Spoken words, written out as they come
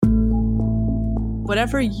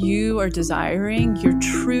Whatever you are desiring, your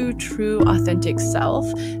true, authentic self,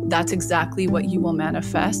 that's exactly what you will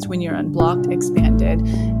manifest when you're unblocked, expanded,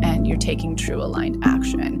 and you're taking true aligned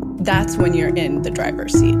action. That's when you're in the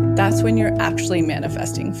driver's seat. That's when you're actually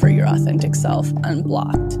manifesting for your authentic self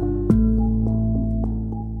unblocked.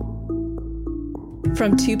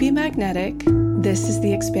 From To Be Magnetic, this is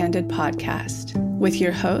the Expanded Podcast with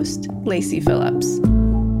your host, Lacey Phillips.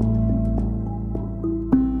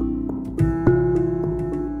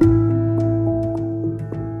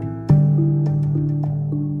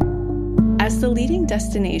 As the leading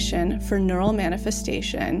destination for neural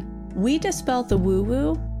manifestation, we dispel the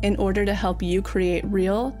woo-woo in order to help you create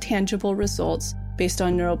real, tangible results based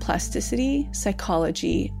on neuroplasticity,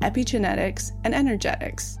 psychology, epigenetics, and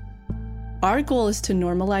energetics. Our goal is to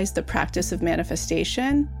normalize the practice of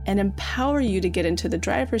manifestation and empower you to get into the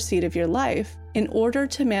driver's seat of your life in order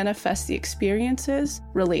to manifest the experiences,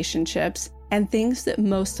 relationships, and things that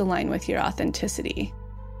most align with your authenticity.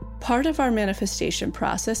 Part of our manifestation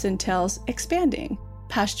process entails expanding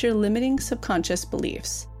past your limiting subconscious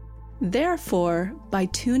beliefs. Therefore, by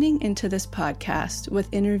tuning into this podcast with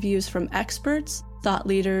interviews from experts, thought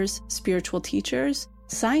leaders, spiritual teachers,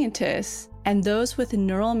 scientists, and those with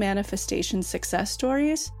neural manifestation success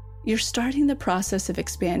stories, you're starting the process of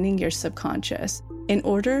expanding your subconscious in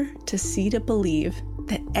order to see to believe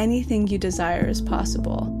that anything you desire is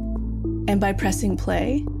possible. And by pressing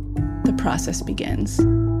play, the process begins.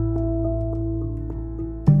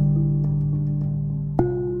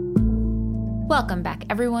 Welcome back,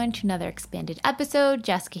 everyone, to another expanded episode.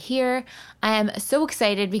 Jessica here. I am so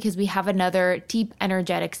excited because we have another deep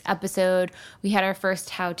energetics episode. We had our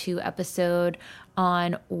first how-to episode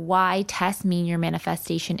on why tests mean your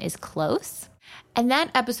manifestation is close. And that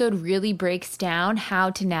episode really breaks down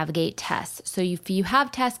how to navigate tests. So if you have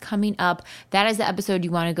tests coming up, that is the episode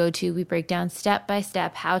you want to go to. We break down step by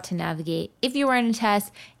step how to navigate if you are in a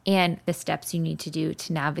test and the steps you need to do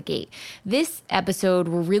to navigate. This episode,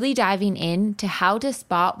 we're really diving into how to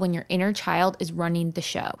spot when your inner child is running the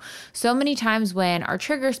show. So many times when our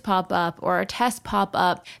triggers pop up or our tests pop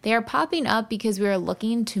up, they are popping up because we are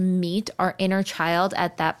looking to meet our inner child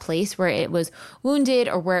at that place where it was wounded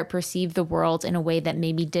or where it perceived the world in a way that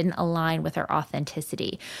maybe didn't align with our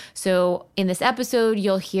authenticity. So in this episode,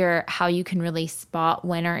 you'll hear how you can really spot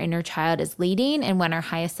when our inner child is leading and when our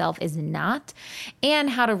highest self is not, and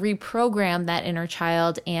how to reprogram that inner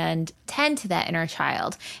child and tend to that inner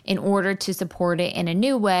child in order to support it in a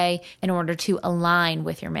new way, in order to align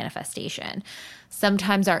with your manifestation.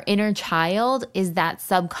 Sometimes our inner child is that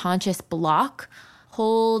subconscious block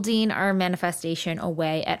holding our manifestation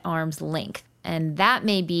away at arm's length. And that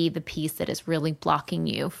may be the piece that is really blocking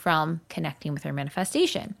you from connecting with your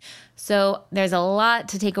manifestation. So there's a lot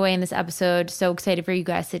to take away in this episode. So excited for you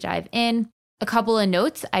guys to dive in. A couple of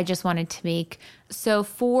notes I just wanted to make. So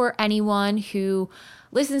for anyone who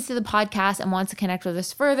listens to the podcast and wants to connect with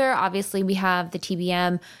us further, obviously we have the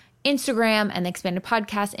TBM Instagram and the Expanded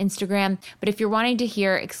Podcast Instagram. But if you're wanting to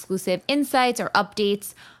hear exclusive insights or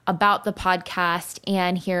updates about the podcast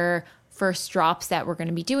and hear first drops that we're going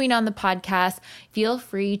to be doing on the podcast, feel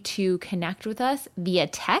free to connect with us via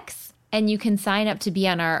text. And you can sign up to be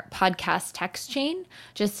on our podcast text chain.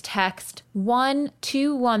 Just text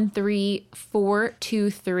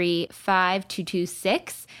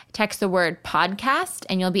 1-213-423-5226. Text the word podcast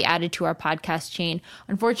and you'll be added to our podcast chain.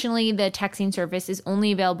 Unfortunately, the texting service is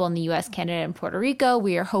only available in the US, Canada, and Puerto Rico.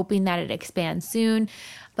 We are hoping that it expands soon.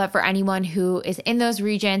 But for anyone who is in those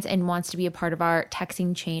regions and wants to be a part of our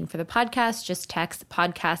texting chain for the podcast, just text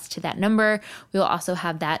podcast to that number. We'll also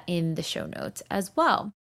have that in the show notes as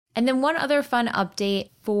well. And then one other fun update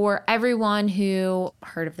for everyone who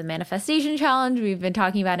heard of the Manifestation Challenge. We've been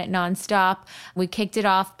talking about it nonstop. We kicked it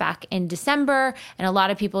off back in December, and a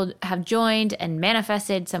lot of people have joined and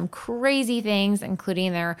manifested some crazy things,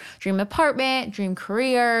 including their dream apartment, dream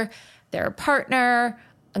career, their partner,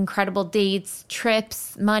 incredible dates,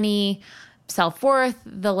 trips, money, self-worth.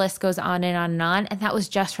 The list goes on and on and on. And that was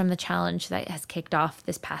just from the challenge that has kicked off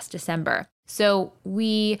this past December. So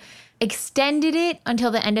we extended it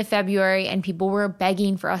until the end of February, and people were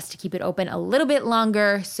begging for us to keep it open a little bit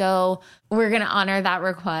longer. So we're going to honor that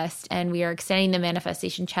request, and we are extending the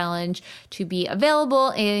Manifestation Challenge to be available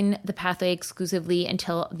in the Pathway exclusively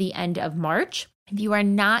until the end of March. If you are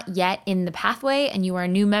not yet in the Pathway and you are a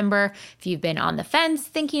new member, if you've been on the fence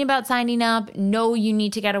thinking about signing up, know you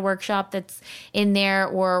need to get a workshop that's in there,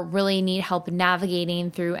 or really need help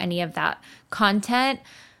navigating through any of that content,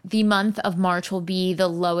 The month of March will be the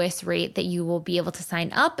lowest rate that you will be able to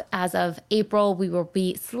sign up. As of April, we will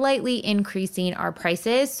be slightly increasing our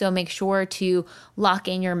prices. So make sure to lock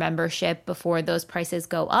in your membership before those prices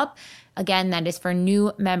go up. Again, that is for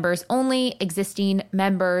new members only. Existing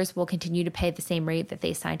members will continue to pay the same rate that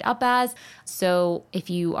they signed up as. So if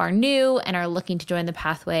you are new and are looking to join the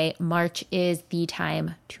pathway, March is the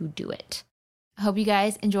time to do it. I hope you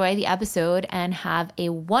guys enjoy the episode and have a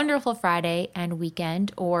wonderful Friday and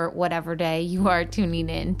weekend, or whatever day you are tuning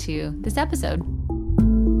in to this episode.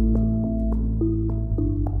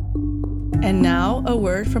 And now a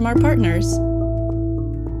word from our partners.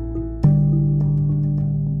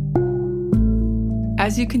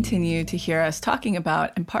 As you continue to hear us talking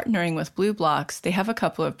about and partnering with BlueBlox, they have a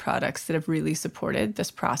couple of products that have really supported this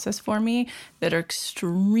process for me that are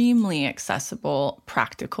extremely accessible,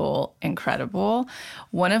 practical, incredible.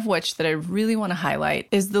 One of which that I really want to highlight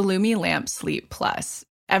is the Lumi Lamp Sleep Plus.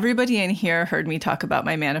 Everybody in here heard me talk about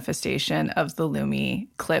my manifestation of the Lumi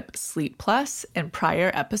Clip Sleep Plus in prior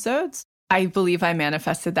episodes. I believe I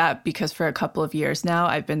manifested that because for a couple of years now,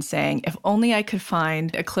 I've been saying, if only I could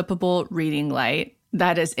find a clippable reading light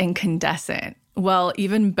that is incandescent. Well,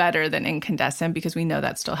 even better than incandescent, because we know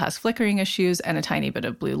that still has flickering issues and a tiny bit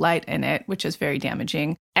of blue light in it, which is very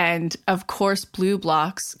damaging. And of course,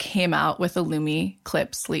 BlueBlox came out with a Lumi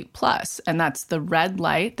Clip Sleep Plus, and that's the red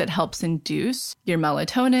light that helps induce your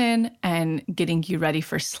melatonin and getting you ready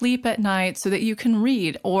for sleep at night so that you can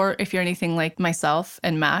read. Or if you're anything like myself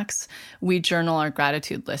and Max, we journal our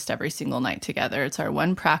gratitude list every single night together. It's our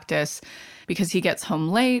one practice because he gets home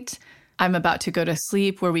late. I'm about to go to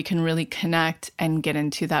sleep where we can really connect and get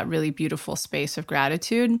into that really beautiful space of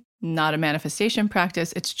gratitude. Not a manifestation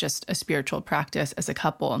practice, it's just a spiritual practice as a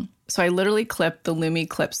couple. So I literally clipped the Lumi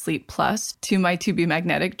Clip Sleep Plus to my To Be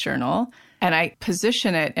Magnetic journal, and I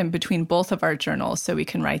position it in between both of our journals so we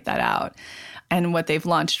can write that out. And what they've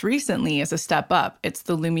launched recently is a step up. It's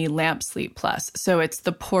the Lumi Lamp Sleep Plus. So it's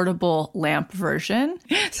the portable lamp version.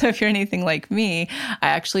 So if you're anything like me, I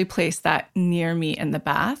actually place that near me in the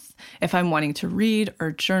bath. If I'm wanting to read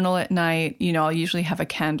or journal at night, I'll usually have a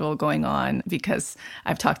candle going on because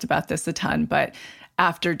I've talked about this a ton, but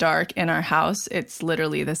after dark in our house, it's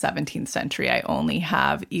literally the 17th century. I only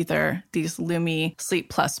have either these Lumi Sleep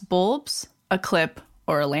Plus bulbs, a clip,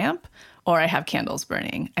 or a lamp, or I have candles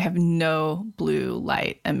burning. I have no blue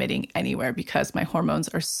light emitting anywhere because my hormones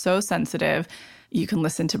are so sensitive. You can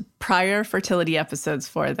listen to prior fertility episodes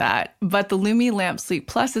for that. But the Lumi Lamp Sleep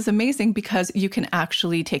Plus is amazing because you can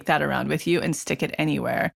actually take that around with you and stick it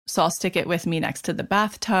anywhere. So I'll stick it with me next to the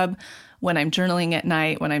bathtub when I'm journaling at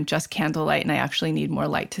night, when I'm just candlelight and I actually need more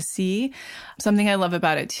light to see. Something I love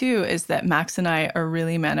about it too is that Max and I are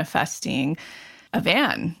really manifesting a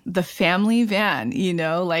van, the family van,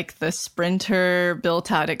 like the Sprinter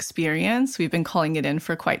built out experience. We've been calling it in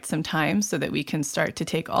for quite some time so that we can start to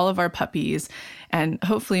take all of our puppies and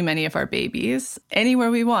hopefully many of our babies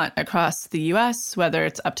anywhere we want across the US, whether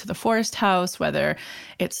it's up to the Forest House, whether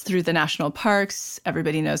it's through the national parks.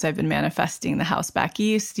 Everybody knows I've been manifesting the house back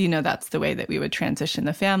east. That's the way that we would transition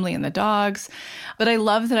the family and the dogs. But I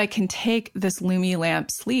love that I can take this Lumi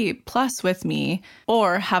Lamp Sleep Plus with me,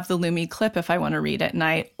 or have the Lumi Clip if I want to read at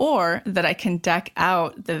night, or that I can deck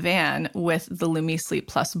out the van with the Lumi Sleep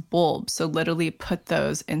Plus bulbs. So literally put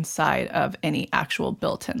those inside of any actual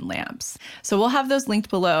built-in lamps. So we'll have those linked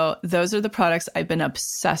below. Those are the products I've been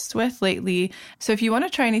obsessed with lately. So if you want to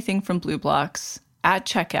try anything from BlueBlox, at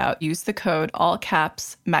checkout, use the code all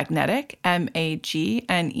caps magnetic, MAGNETIC,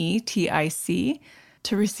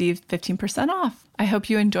 to receive 15% off. I hope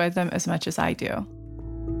you enjoyed them as much as I do.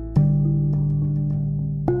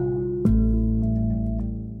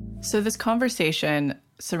 So this conversation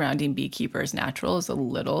surrounding Beekeepers Natural is a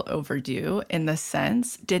little overdue in the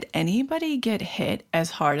sense, did anybody get hit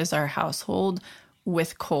as hard as our household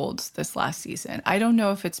with colds this last season? I don't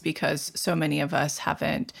know if it's because so many of us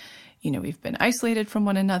haven't, we've been isolated from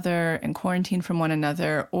one another and quarantined from one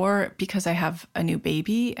another, or because I have a new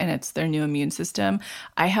baby and it's their new immune system.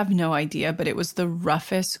 I have no idea, but it was the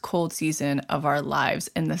roughest cold season of our lives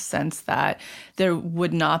in the sense that there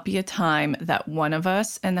would not be a time that one of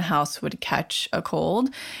us in the house would catch a cold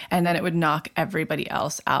and then it would knock everybody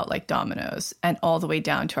else out like dominoes, and all the way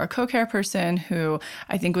down to our co-care person who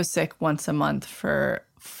I think was sick once a month for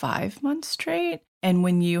 5 months straight. And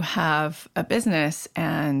when you have a business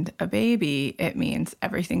and a baby, it means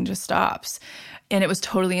everything just stops. And it was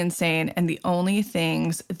totally insane. And the only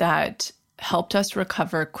things that helped us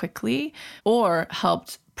recover quickly or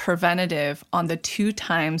helped preventative on the 2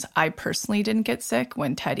 times I personally didn't get sick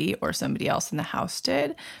when Teddy or somebody else in the house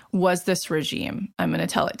did was this regime. I'm going to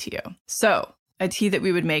tell it to you. So A tea that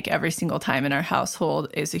we would make every single time in our household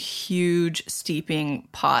is a huge steeping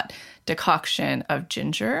pot decoction of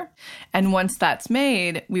ginger. And once that's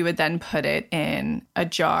made, we would then put it in a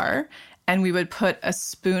jar and we would put a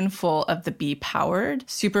spoonful of the bee-powered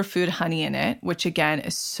superfood honey in it, which again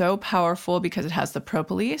is so powerful because it has the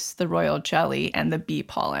propolis, the royal jelly, and the bee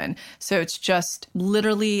pollen. So it's just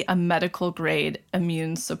literally a medical grade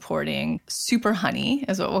immune supporting super honey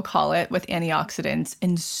is what we'll call it, with antioxidants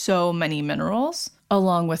and so many minerals,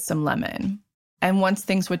 along with some lemon. And once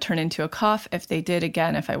things would turn into a cough, if they did,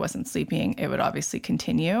 again, if I wasn't sleeping, it would obviously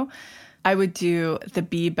continue. I would do the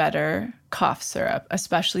Be Better cough syrup,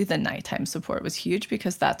 especially the nighttime support was huge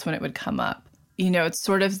because that's when it would come up. You know, it's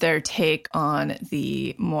sort of their take on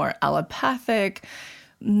the more allopathic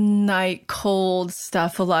night cold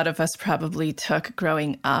stuff a lot of us probably took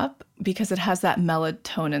growing up because it has that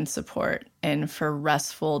melatonin support and for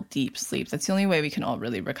restful, deep sleep. That's the only way we can all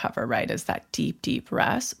really recover, right? Is that deep, deep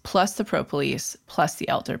rest, plus the propolis, plus the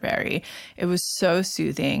elderberry. It was so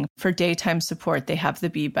soothing. For daytime support, they have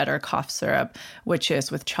the Be Better cough syrup, which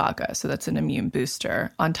is with chaga. So that's an immune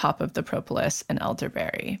booster on top of the propolis and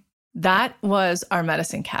elderberry. That was our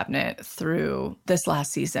medicine cabinet through this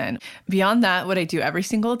last season. Beyond that, what I do every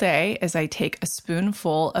single day is I take a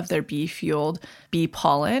spoonful of their bee-fueled bee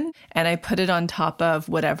pollen and I put it on top of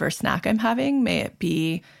whatever snack I'm having, may it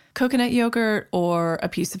be coconut yogurt or a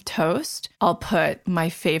piece of toast. I'll put my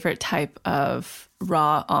favorite type of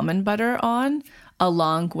raw almond butter on,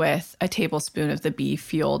 along with a tablespoon of the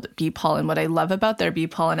bee-fueled bee pollen. What I love about their bee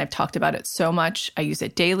pollen, I've talked about it so much, I use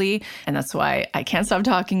it daily, and that's why I can't stop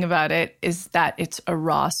talking about it, is that it's a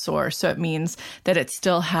raw source. So it means that it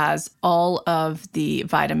still has all of the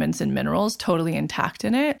vitamins and minerals totally intact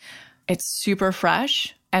in it. It's super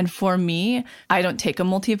fresh. And for me, I don't take a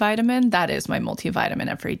multivitamin. That is my multivitamin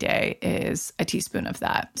every day, is a teaspoon of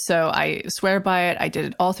that. So I swear by it. I did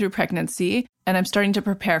it all through pregnancy, and I'm starting to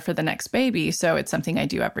prepare for the next baby. So it's something I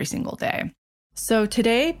do every single day. So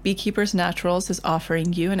today, Beekeepers Naturals is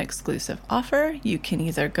offering you an exclusive offer. You can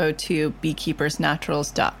either go to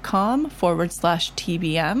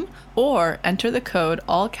beekeepersnaturals.com/TBM or enter the code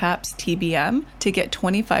all caps TBM to get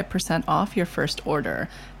 25% off your first order.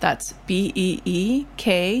 That's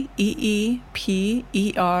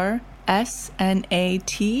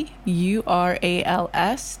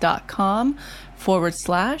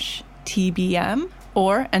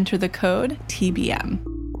or enter the code TBM.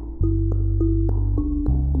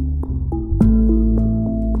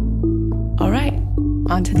 All right,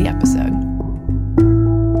 on to the episode.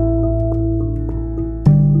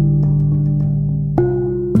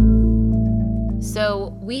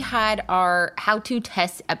 So we had our how to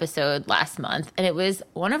test episode last month, and it was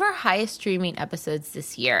one of our highest streaming episodes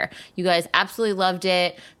this year. You guys absolutely loved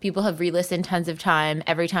it. People have re-listened tons of time.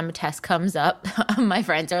 Every time a test comes up, my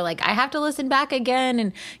friends are like, I have to listen back again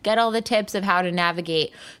and get all the tips of how to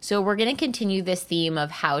navigate. So we're going to continue this theme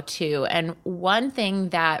of how to. And one thing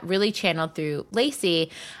that really channeled through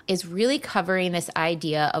Lacey is really covering this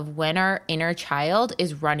idea of when our inner child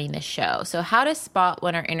is running the show. So how to spot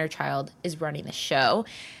when our inner child is running the show,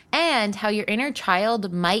 and how your inner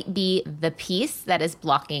child might be the piece that is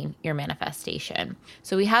blocking your manifestation.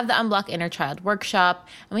 So we have the Unblock Inner Child workshop,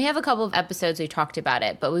 and we have a couple of episodes we talked about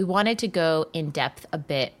it, but we wanted to go in depth a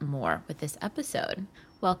bit more with this episode.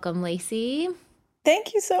 Welcome, Lacey.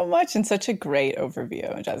 Thank you so much, and such a great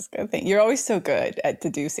overview, Jessica. You're always so good at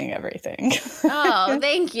deducing everything. Oh,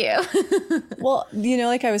 thank you. Well, you know,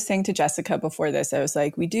 like I was saying to Jessica before this, I was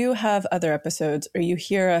like, we do have other episodes, or you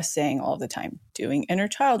hear us saying all the time, doing inner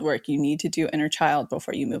child work. You need to do inner child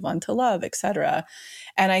before you move on to love, etc.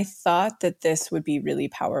 And I thought that this would be really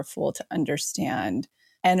powerful to understand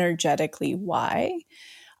energetically why.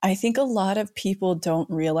 I think a lot of people don't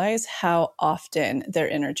realize how often their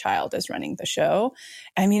inner child is running the show.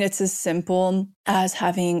 I mean, it's as simple as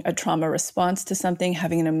having a trauma response to something,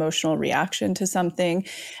 having an emotional reaction to something.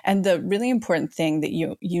 And the really important thing that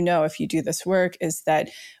you know if you do this work is that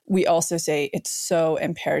we also say it's so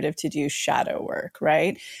imperative to do shadow work,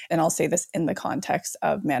 right? And I'll say this in the context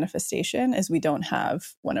of manifestation, as we don't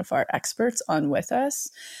have one of our experts on with us.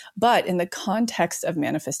 But in the context of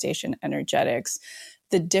manifestation energetics,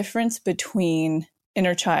 the difference between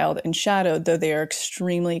inner child and shadow, though they are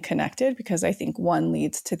extremely connected because I think one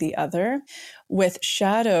leads to the other, with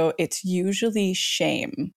shadow, it's usually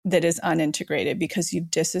shame that is unintegrated because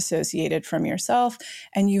you've disassociated from yourself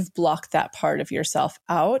and you've blocked that part of yourself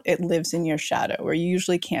out. It lives in your shadow where you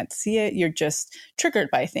usually can't see it. You're just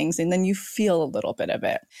triggered by things and then you feel a little bit of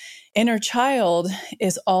it. Inner child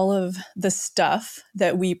is all of the stuff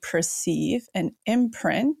that we perceive and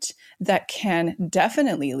imprint that can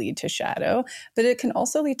definitely lead to shadow, but it can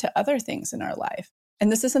also lead to other things in our life.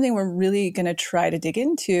 And this is something we're really going to try to dig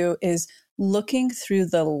into, is looking through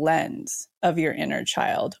the lens of your inner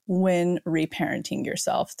child when reparenting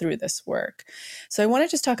yourself through this work. So I want to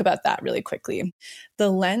just talk about that really quickly. The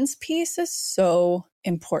lens piece is so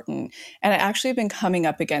important. And I actually have been coming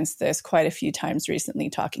up against this quite a few times recently,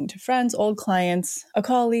 talking to friends, old clients, a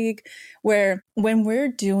colleague, where when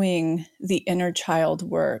we're doing the inner child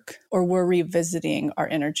work or we're revisiting our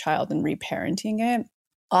inner child and reparenting it,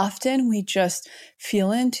 often we just feel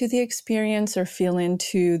into the experience or feel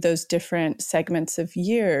into those different segments of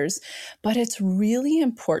years. But it's really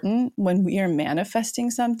important when we are manifesting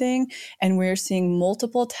something and we're seeing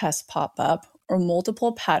multiple tests pop up or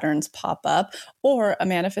multiple patterns pop up or a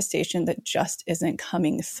manifestation that just isn't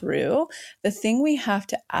coming through. The thing we have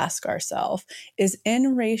to ask ourselves is,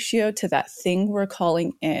 in ratio to that thing we're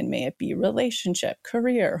calling in, may it be relationship,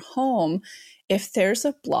 career, home, if there's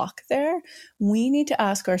a block there, we need to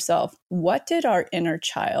ask ourselves, what did our inner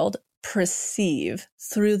child perceive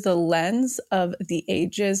through the lens of the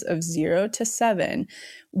ages of 0 to 7?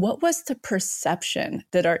 What was the perception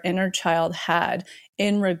that our inner child had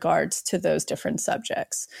in regards to those different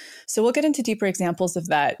subjects? So we'll get into deeper examples of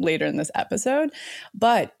that later in this episode,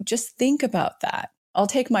 but just think about that. I'll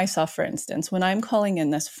take myself, for instance, when I'm calling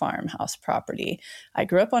in this farmhouse property. I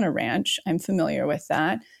grew up on a ranch. I'm familiar with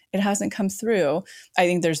that. It hasn't come through. I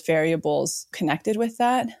think there's variables connected with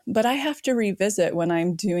that, but I have to revisit when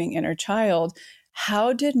I'm doing inner child.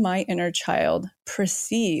 How did my inner child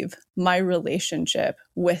perceive my relationship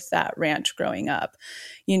with that ranch growing up?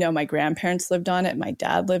 You know, my grandparents lived on it. My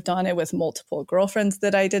dad lived on it with multiple girlfriends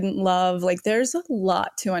that I didn't love. Like, there's a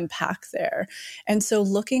lot to unpack there. And so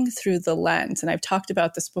looking through the lens, and I've talked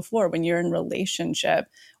about this before, when you're in relationship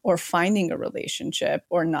or finding a relationship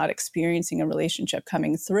or not experiencing a relationship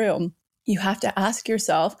coming through, you have to ask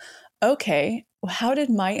yourself, okay, how did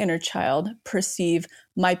my inner child perceive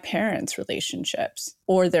my parents' relationships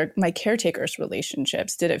or my caretaker's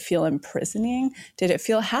relationships? Did it feel imprisoning? Did it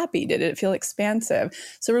feel happy? Did it feel expansive?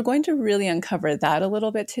 So we're going to really uncover that a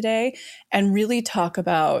little bit today and really talk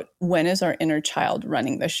about, when is our inner child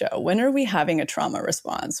running the show? When are we having a trauma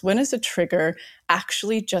response? When is a trigger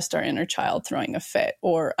actually just our inner child throwing a fit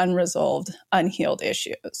or unresolved, unhealed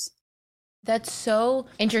issues? That's so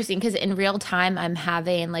interesting, because in real time, I'm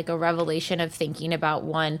having like a revelation of thinking about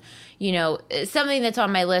one, something that's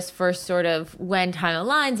on my list for sort of when time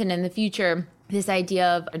aligns and in the future, this idea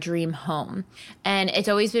of a dream home. And it's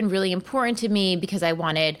always been really important to me because I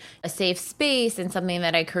wanted a safe space and something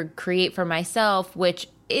that I could create for myself, which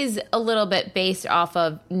is a little bit based off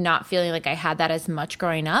of not feeling like I had that as much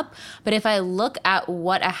growing up. But if I look at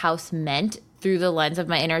what a house meant through the lens of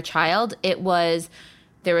my inner child,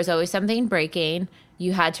 there was always something breaking.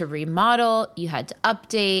 You had to remodel, you had to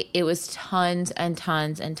update. It was tons and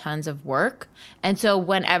tons and tons of work. And so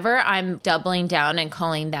whenever I'm doubling down and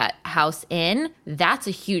calling that house in, that's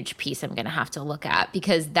a huge piece I'm going to have to look at,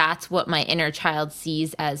 because that's what my inner child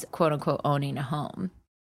sees as quote unquote owning a home.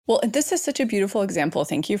 Well, this is such a beautiful example.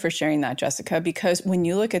 Thank you for sharing that, Jessica, because when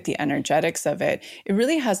you look at the energetics of it, it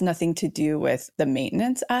really has nothing to do with the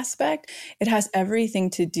maintenance aspect. It has everything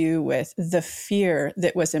to do with the fear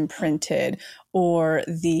that was imprinted, or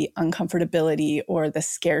the uncomfortability or the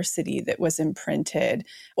scarcity that was imprinted,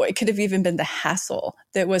 or it could have even been the hassle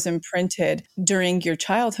that was imprinted during your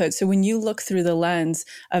childhood. So when you look through the lens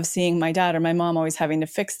of seeing my dad or my mom always having to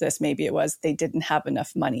fix this, maybe it was they didn't have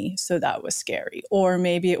enough money, so that was scary. Or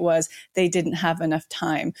maybe it was they didn't have enough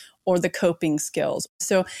time, or the coping skills.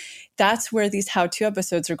 So that's where these how-to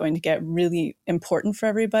episodes are going to get really important for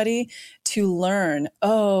everybody to learn.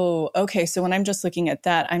 Oh, okay. So when I'm just looking at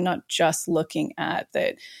that, I'm not just looking at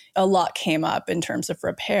that a lot came up in terms of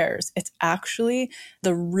repairs. It's actually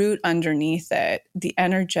the root underneath it, the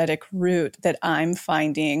energetic root that I'm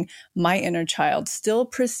finding my inner child still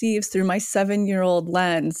perceives through my 7-year-old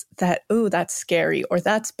lens that, oh, that's scary, or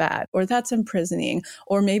that's bad, or that's imprisoning,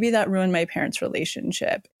 or maybe that ruined my parents'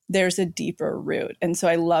 relationship. There's a deeper root. And so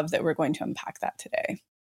I love that we're going to unpack that today.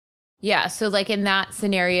 Yeah. So like in that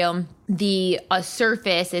scenario, the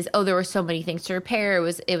surface is, there were so many things to repair.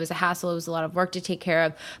 It was a hassle. It was a lot of work to take care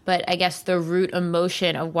of. But I guess the root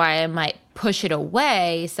emotion of why I might push it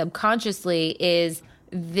away subconsciously is,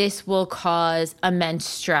 this will cause immense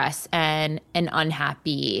stress and an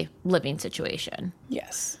unhappy living situation.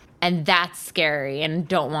 Yes. And that's scary and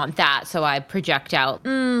don't want that. So I project out,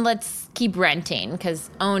 let's keep renting,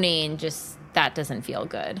 because owning, that doesn't feel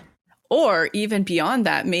good. Or even beyond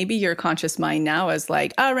that, maybe your conscious mind now is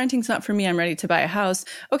like, renting's not for me. I'm ready to buy a house.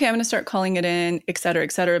 Okay, I'm going to start calling it in, et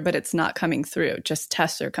cetera, but it's not coming through. Just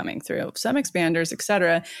tests are coming through. Some expanders, et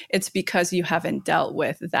cetera. It's because you haven't dealt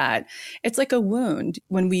with that. It's like a wound.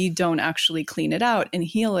 When we don't actually clean it out and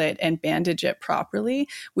heal it and bandage it properly,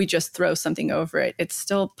 we just throw something over it. It's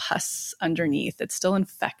still pus underneath. It's still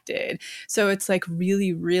infected. So it's like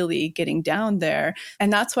really, really getting down there.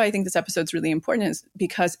 And that's why I think this episode's really important, is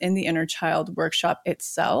because in the Inner Child workshop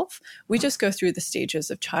itself, we just go through the stages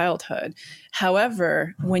of childhood.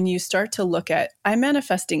 However, when you start to look at, I'm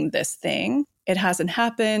manifesting this thing, it hasn't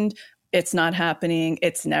happened, it's not happening,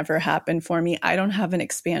 it's never happened for me, I don't have an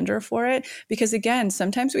expander for it. Because again,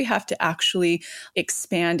 sometimes we have to actually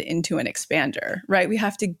expand into an expander, right? We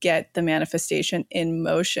have to get the manifestation in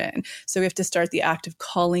motion. So we have to start the act of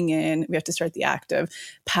calling in, we have to start the act of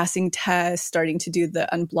passing tests, starting to do the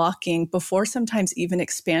unblocking before sometimes even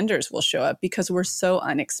expanders will show up, because we're so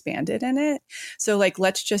unexpanded in it. So like,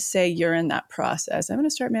 let's just say you're in that process. I'm going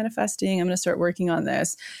to start manifesting, I'm going to start working on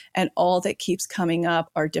this. And all that keeps coming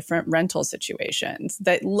up are different rental situations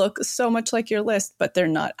that look so much like your list, but they're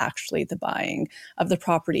not actually the buying of the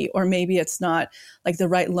property. Or maybe it's not like the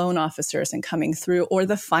right loan officer isn't coming through, or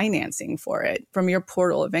the financing for it from your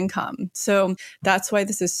portal of income. So that's why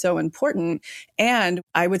this is so important. And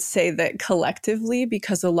I would say that collectively,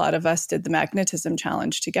 because a lot of us did the magnetism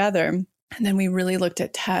challenge together, and then we really looked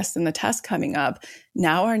at tests and the tests coming up.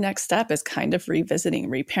 Now our next step is kind of revisiting,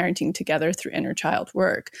 reparenting together through inner child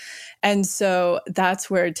work. And so that's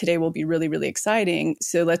where today will be really, really exciting.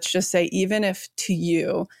 So let's just say, even if to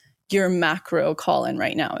you, your macro call-in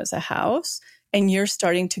right now is a house, and you're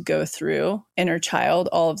starting to go through inner child,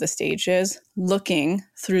 all of the stages, looking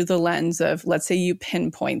through the lens of, let's say you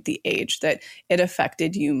pinpoint the age that it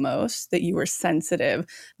affected you most, that you were sensitive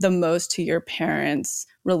the most to your parents'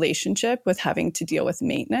 relationship with having to deal with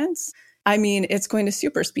maintenance. I mean, it's going to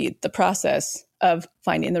super speed the process of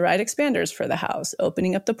finding the right expanders for the house,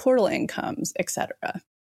 opening up the portal incomes, et cetera.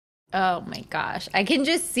 Oh my gosh. I can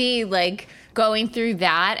just see like going through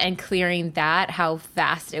that and clearing that, how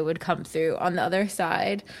fast it would come through on the other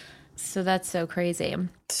side. So that's so crazy.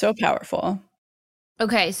 So powerful.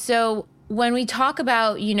 Okay. So when we talk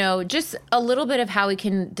about, just a little bit of how we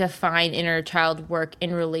can define inner child work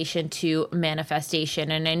in relation to manifestation.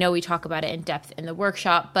 And I know we talk about it in depth in the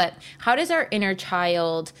workshop, but how does our inner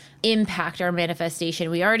child impact our manifestation?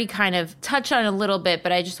 We already kind of touched on it a little bit,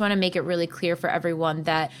 but I just want to make it really clear for everyone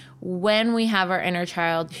that when we have our inner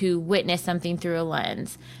child who witnessed something through a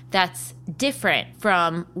lens, that's different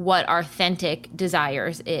from what our authentic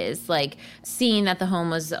desires is. Like seeing that the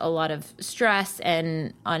home was a lot of stress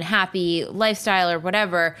and unhappy lifestyle or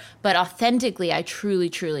whatever, but authentically, I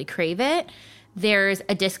truly, truly crave it. There's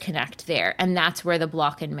a disconnect there. And that's where the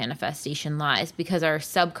block in manifestation lies, because our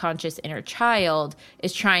subconscious inner child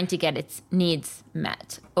is trying to get its needs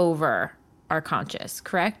met over our conscious,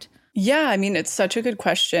 correct? Yeah, I mean, it's such a good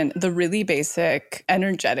question. The really basic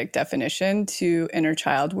energetic definition to inner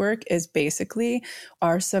child work is basically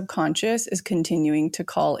our subconscious is continuing to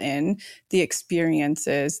call in the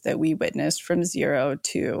experiences that we witnessed from 0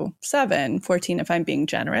 to 7, 14 if I'm being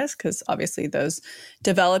generous, because obviously those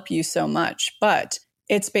develop you so much. But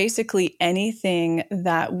it's basically anything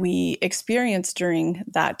that we experience during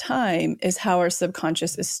that time is how our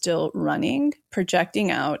subconscious is still running,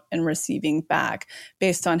 projecting out and receiving back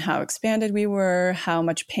based on how expanded we were, how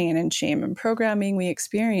much pain and shame and programming we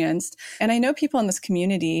experienced. And I know people in this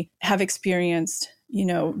community have experienced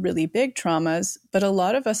really big traumas, but a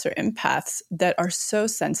lot of us are empaths that are so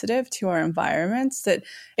sensitive to our environments that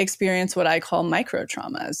experience what I call micro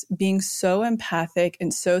traumas, being so empathic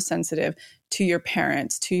and so sensitive to your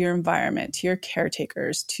parents, to your environment, to your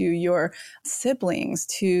caretakers, to your siblings,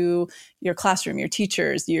 to your classroom, your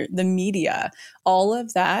teachers, the media. All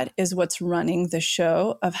of that is what's running the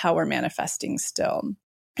show of how we're manifesting still.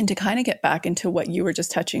 And to kind of get back into what you were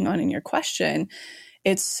just touching on in your question,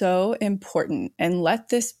 it's so important, and let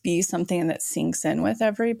this be something that sinks in with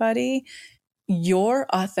everybody. Your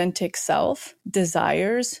authentic self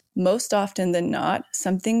desires, most often than not,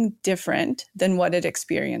 something different than what it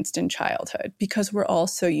experienced in childhood, because we're all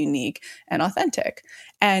so unique and authentic.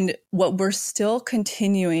 And what we're still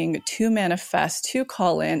continuing to manifest, to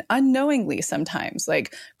call in unknowingly sometimes,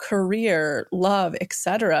 like career, love,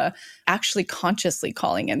 etc., actually consciously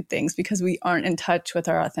calling in things because we aren't in touch with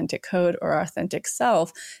our authentic code or our authentic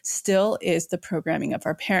self, still is the programming of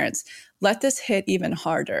our parents. Let this hit even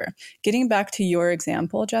harder. Getting back to your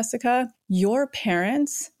example, Jessica, your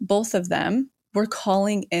parents, both of them, were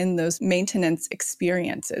calling in those maintenance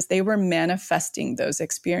experiences. They were manifesting those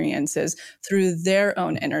experiences through their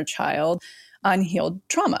own inner child, unhealed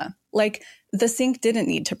trauma. Like the sink didn't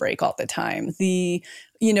need to break all the time. The,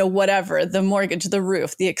 whatever, the mortgage, the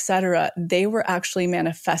roof, the et cetera, they were actually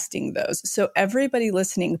manifesting those. So everybody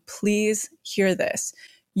listening, please hear this.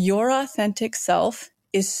 Your authentic self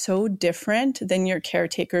is so different than your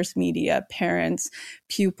caretakers, media, parents,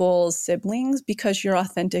 pupils, siblings, because you're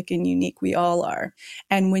authentic and unique. We all are.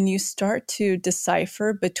 And when you start to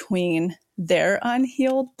decipher between their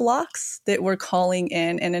unhealed blocks that we're calling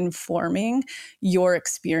in and informing your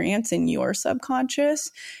experience in your subconscious,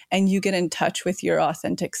 and you get in touch with your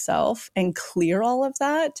authentic self and clear all of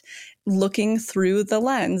that, looking through the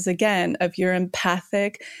lens, again, of your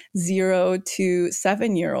empathic 0 to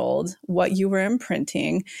 7-year-old, what you were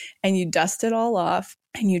imprinting, and you dust it all off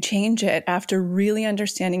and you change it after really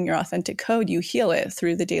understanding your authentic code, you heal it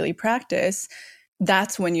through the daily practice.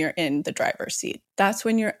 That's when you're in the driver's seat. That's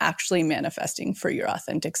when you're actually manifesting for your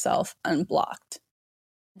authentic self unblocked.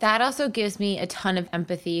 That also gives me a ton of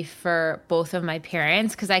empathy for both of my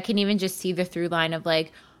parents, because I can even just see the through line of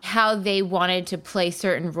like how they wanted to play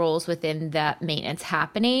certain roles within that maintenance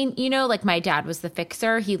happening. Like my dad was the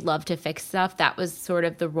fixer. He loved to fix stuff. That was sort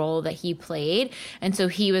of the role that he played. And so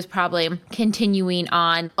he was probably continuing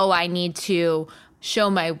on, I need to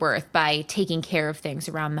show my worth by taking care of things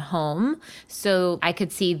around the home. So I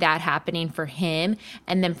could see that happening for him.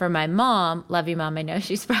 And then for my mom, love you, Mom. I know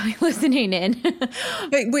she's probably listening in.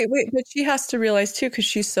 Wait. But she has to realize too, because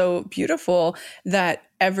she's so beautiful, that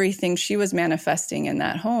everything she was manifesting in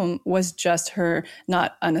that home was just her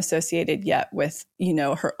not unassociated yet with,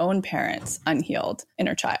 her own parents' unhealed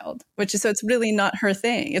inner child, so it's really not her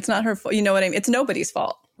thing. It's not her fault. You know what I mean? It's nobody's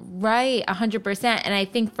fault. Right. 100%. And I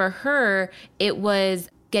think for her, it was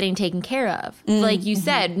getting taken care of. Like you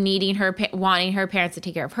said, wanting her parents to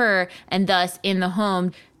take care of her, and thus in the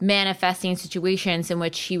home, manifesting situations in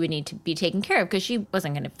which she would need to be taken care of because she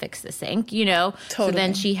wasn't going to fix the sink, Totally. So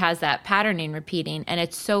then she has that patterning repeating. And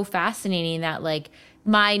it's so fascinating that like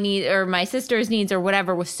my need or my sister's needs or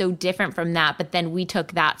whatever was so different from that. But then we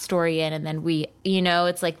took that story in and then we,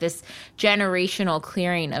 it's like this generational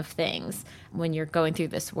clearing of things when you're going through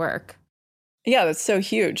this work. Yeah, that's so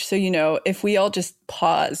huge. So, if we all just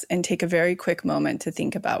pause and take a very quick moment to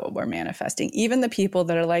think about what we're manifesting, even the people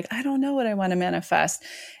that are like, I don't know what I want to manifest.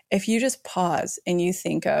 If you just pause and you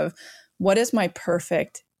think of what is my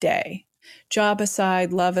perfect day, job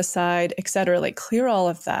aside, love aside, et cetera, like clear all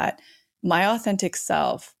of that. My authentic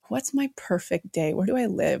self, what's my perfect day? Where do I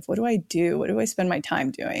live? What do I do? What do I spend my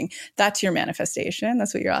time doing? That's your manifestation.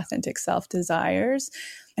 That's what your authentic self desires.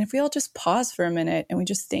 And if we all just pause for a minute and we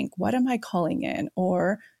just think, what am I calling in?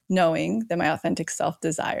 Or knowing that my authentic self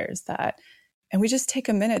desires that. And we just take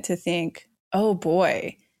a minute to think, oh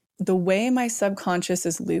boy, the way my subconscious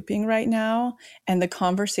is looping right now and the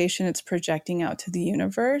conversation it's projecting out to the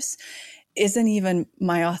universe isn't even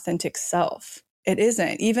my authentic self. It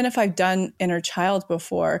isn't. Even if I've done inner child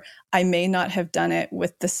before, I may not have done it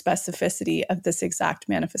with the specificity of this exact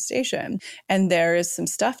manifestation. And there is some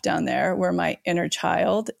stuff down there where my inner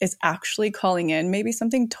child is actually calling in maybe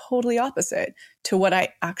something totally opposite to what I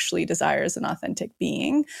actually desire as an authentic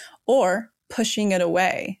being, or pushing it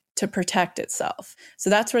away to protect itself. So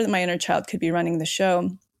that's where my inner child could be running the show.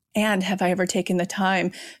 And have I ever taken the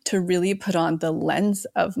time to really put on the lens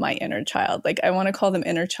of my inner child? Like I want to call them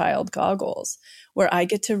inner child goggles, where I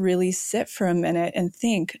get to really sit for a minute and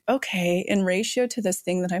think, okay, in ratio to this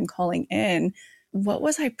thing that I'm calling in, what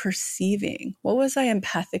was I perceiving? What was I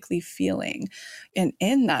empathically feeling? And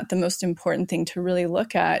in that, the most important thing to really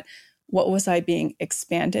look at, what was I being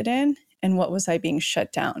expanded in? And what was I being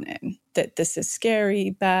shut down in? That this is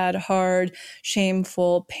scary, bad, hard,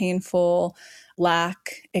 shameful, painful,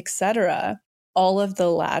 lack, etc. All of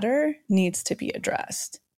the latter needs to be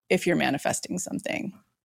addressed if you're manifesting something.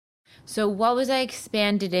 So what was I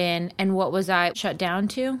expanded in and what was I shut down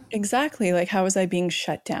to? Exactly. Like, how was I being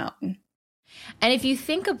shut down? And if you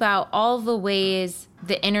think about all the ways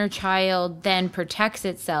the inner child then protects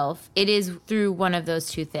itself, it is through one of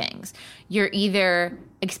those two things. You're either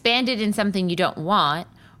expanded in something you don't want,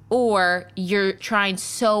 or you're trying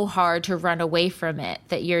so hard to run away from it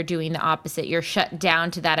that you're doing the opposite. You're shut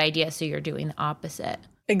down to that idea, so you're doing the opposite.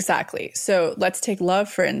 Exactly. So let's take love,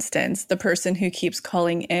 for instance, the person who keeps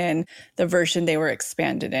calling in the version they were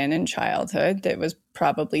expanded in childhood that was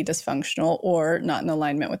probably dysfunctional or not in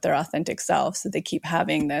alignment with their authentic self. So they keep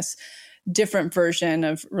having this different version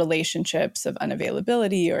of relationships of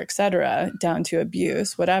unavailability or et cetera, down to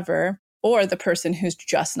abuse, whatever. or the person who's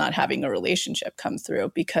just not having a relationship come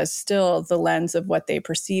through, because still the lens of what they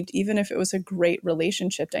perceived, even if it was a great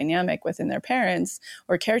relationship dynamic within their parents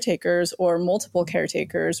or caretakers or multiple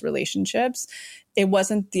caretakers relationships, it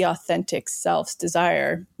wasn't the authentic self's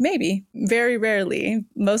desire. Maybe, very rarely,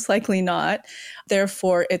 most likely not.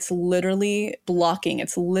 Therefore, it's literally blocking,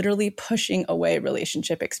 it's literally pushing away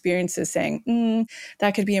relationship experiences, saying,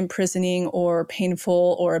 that could be imprisoning or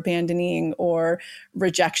painful or abandoning or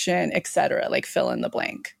rejection, etc. Like fill in the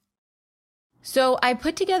blank. So I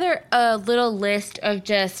put together a little list of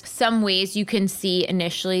just some ways you can see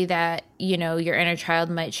initially that, your inner child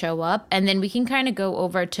might show up. And then we can kind of go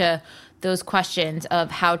over to those questions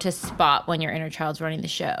of how to spot when your inner child's running the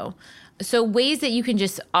show. So ways that you can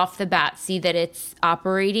just off the bat see that it's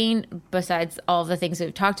operating, besides all the things that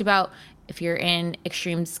we've talked about. If you're in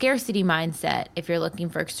extreme scarcity mindset, if you're looking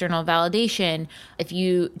for external validation, if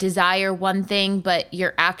you desire one thing, but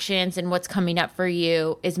your actions and what's coming up for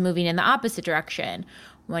you is moving in the opposite direction.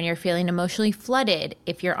 When you're feeling emotionally flooded,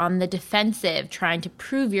 if you're on the defensive, trying to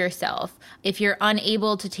prove yourself, if you're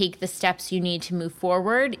unable to take the steps you need to move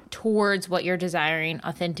forward towards what you're desiring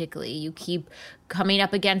authentically, you keep coming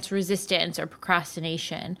up against resistance or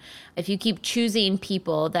procrastination. If you keep choosing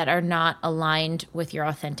people that are not aligned with your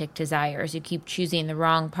authentic desires, you keep choosing the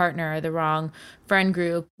wrong partner or the wrong friend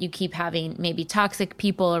group, you keep having maybe toxic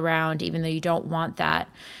people around, even though you don't want that,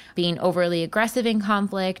 being overly aggressive in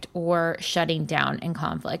conflict or shutting down in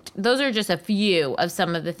conflict. Those are just a few of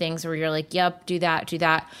some of the things where you're like, yep, do that, do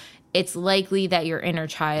that. It's likely that your inner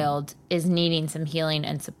child is needing some healing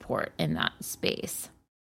and support in that space.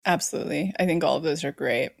 Absolutely. I think all of those are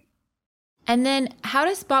great. And then how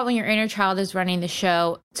to spot when your inner child is running the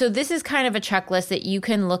show. So this is kind of a checklist that you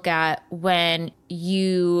can look at when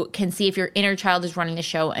you can see if your inner child is running the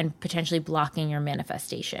show and potentially blocking your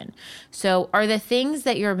manifestation. So are the things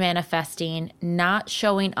that you're manifesting not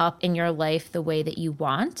showing up in your life the way that you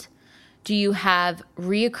want? Do you have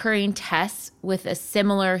reoccurring tests with a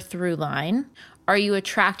similar through line? Are you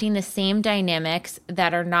attracting the same dynamics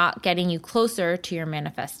that are not getting you closer to your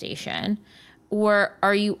manifestation? Or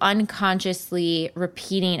are you unconsciously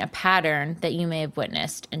repeating a pattern that you may have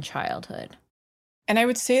witnessed in childhood? And I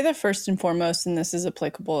would say that first and foremost, and this is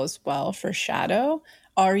applicable as well for shadow,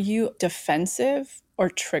 are you defensive or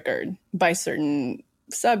triggered by certain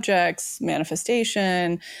subjects,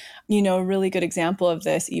 manifestation? A really good example of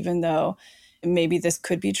this, even though maybe this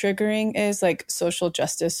could be triggering, is like social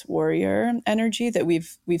justice warrior energy that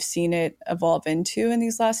we've seen it evolve into in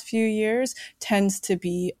these last few years, tends to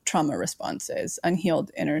be trauma responses,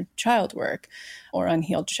 unhealed inner child work or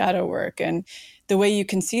unhealed shadow work. And the way you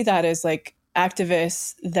can see that is like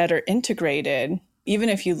activists that are integrated. Even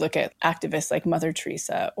if you look at activists like Mother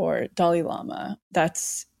Teresa or Dalai Lama,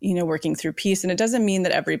 that's, working through peace. And it doesn't mean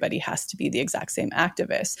that everybody has to be the exact same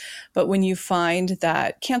activist. But when you find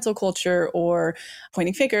that cancel culture or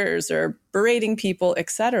pointing fingers or berating people,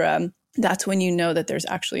 etc., that's when you know that there's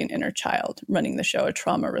actually an inner child running the show, a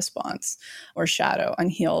trauma response or shadow,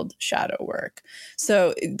 unhealed shadow work.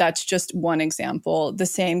 So that's just one example. The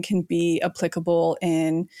same can be applicable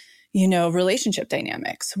in relationship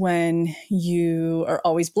dynamics when you are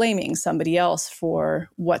always blaming somebody else for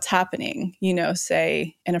what's happening,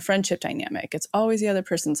 say in a friendship dynamic, it's always the other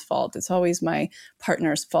person's fault. It's always my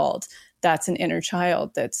partner's fault. That's an inner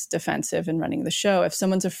child that's defensive and running the show. If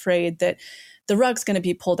someone's afraid that the rug's going to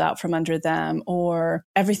be pulled out from under them or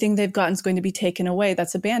everything they've gotten is going to be taken away,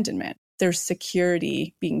 that's abandonment. There's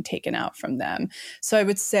security being taken out from them. So I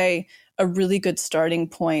would say a really good starting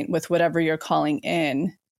point with whatever you're calling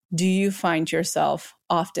in. Do you find yourself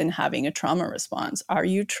often having a trauma response? Are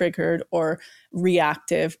you triggered or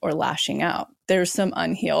reactive or lashing out? There's some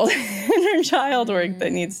unhealed inner child work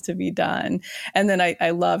that needs to be done. And then I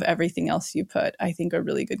love everything else you put, I think are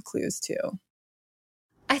really good clues too.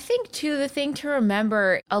 I think too, the thing to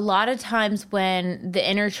remember, a lot of times when the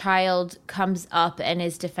inner child comes up and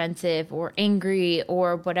is defensive or angry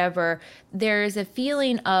or whatever, there's a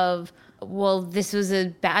feeling of, well, this was a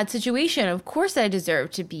bad situation. Of course I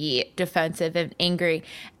deserve to be defensive and angry.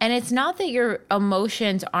 And it's not that your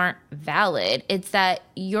emotions aren't valid. It's that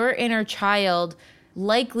your inner child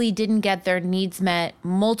likely didn't get their needs met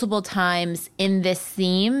multiple times in this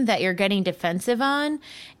theme that you're getting defensive on.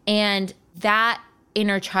 And that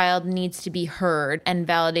inner child needs to be heard and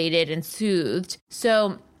validated and soothed.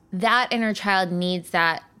 So that inner child needs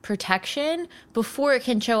that protection before it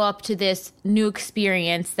can show up to this new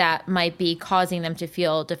experience that might be causing them to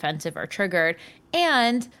feel defensive or triggered.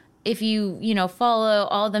 And if you follow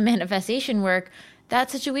all the manifestation work, that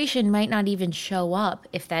situation might not even show up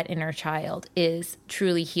if that inner child is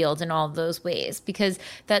truly healed in all of those ways, because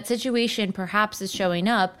that situation perhaps is showing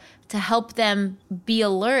up to help them be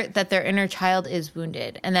alert that their inner child is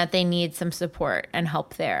wounded and that they need some support and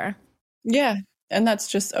help there. Yeah. And that's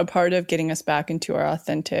just a part of getting us back into our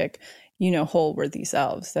authentic, whole worthy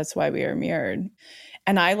selves. That's why we are mirrored.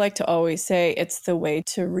 And I like to always say it's the way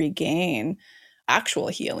to regain actual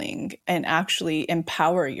healing and actually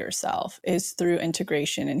empower yourself is through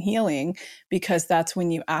integration and healing, because that's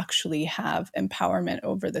when you actually have empowerment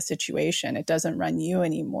over the situation. It doesn't run you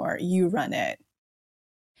anymore. You run it.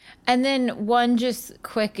 And then one just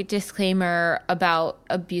quick disclaimer about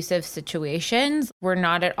abusive situations. We're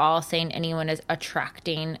not at all saying anyone is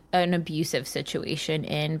attracting an abusive situation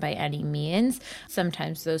in by any means.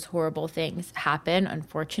 Sometimes those horrible things happen,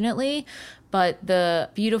 unfortunately. But the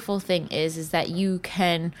beautiful thing is that you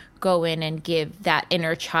can go in and give that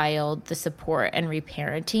inner child the support and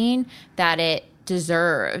reparenting that it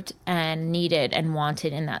deserved and needed and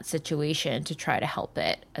wanted in that situation to try to help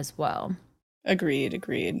it as well.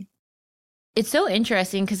 Agreed. It's so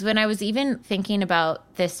interesting because when I was even thinking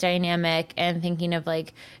about this dynamic and thinking of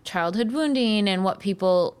like childhood wounding and what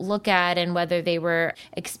people look at and whether they were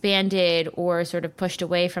expanded or sort of pushed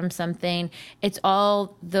away from something, it's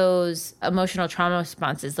all those emotional trauma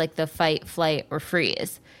responses like the fight, flight, or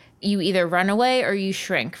freeze. You either run away or you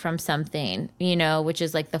shrink from something, which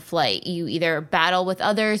is like the flight. You either battle with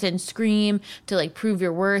others and scream to like prove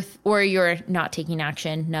your worth, or you're not taking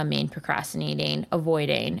action, numbing, procrastinating,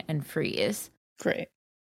 avoiding, and freeze. Great.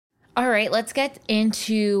 All right, let's get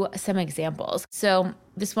into some examples. So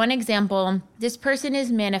this one example, this person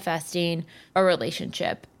is manifesting a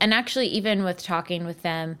relationship. And actually, even with talking with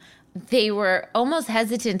them, they were almost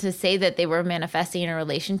hesitant to say that they were manifesting a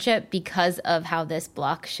relationship because of how this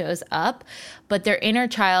block shows up. But their inner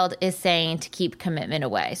child is saying to keep commitment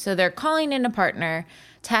away. So they're calling in a partner.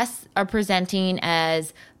 Tests are presenting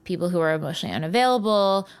as people who are emotionally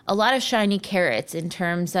unavailable, a lot of shiny carrots in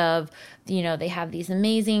terms of, they have these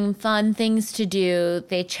amazing, fun things to do.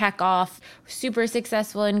 They check off super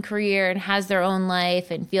successful in career and has their own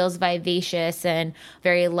life and feels vivacious and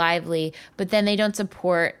very lively. But then they don't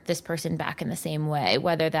support this person back in the same way,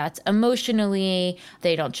 whether that's emotionally,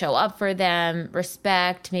 they don't show up for them,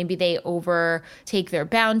 respect, maybe they overtake their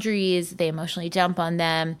boundaries, they emotionally dump on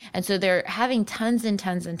them. And so they're having tons and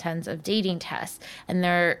tons and tons of dating tests. And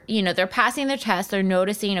they're passing their tests. They're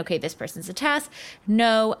noticing, okay, this person's a test,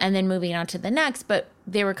 no, and then moving on to the next. But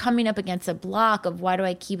they were coming up against a block of why do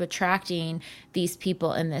I keep attracting these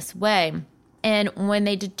people in this way? And when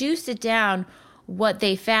they deduced it down, what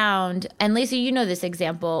they found, and Lisa, you know this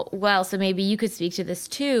example well, so maybe you could speak to this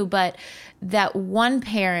too, but that one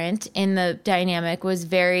parent in the dynamic was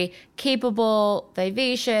very capable,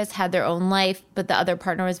 vivacious, had their own life, but the other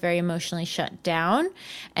partner was very emotionally shut down.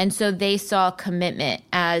 And so they saw commitment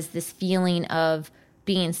as this feeling of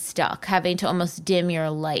being stuck, having to almost dim your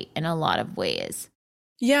light in a lot of ways.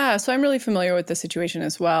 Yeah, so I'm really familiar with the situation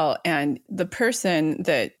as well. And the person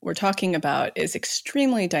that we're talking about is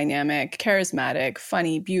extremely dynamic, charismatic,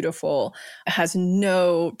 funny, beautiful, has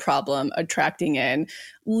no problem attracting in.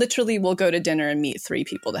 Literally will go to dinner and meet 3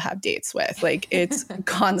 people to have dates with. Like it's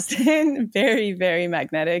constant, very, very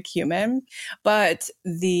magnetic human. But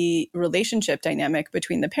the relationship dynamic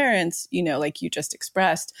between the parents, like you just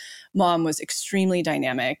expressed, mom was extremely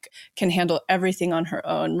dynamic, can handle everything on her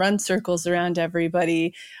own, run circles around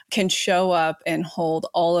everybody, can show up and hold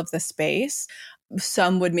all of the space.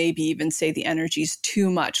 Some would maybe even say the energy's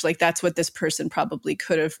too much. Like that's what this person probably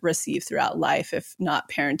could have received throughout life if not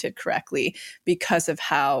parented correctly because of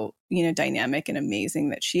how, dynamic and amazing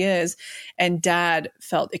that she is. And dad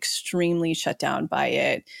felt extremely shut down by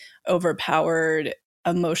it, overpowered,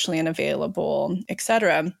 emotionally unavailable,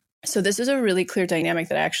 etc. So this is a really clear dynamic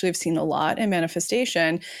that I actually have seen a lot in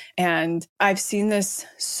manifestation. And I've seen this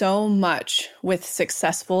so much with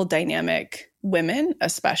successful dynamic women,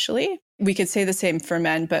 especially. We could say the same for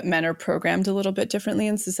men, but men are programmed a little bit differently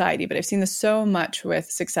in society. But I've seen this so much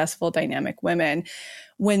with successful dynamic women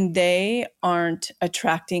when they aren't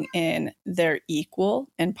attracting in their equal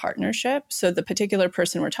in partnership. So the particular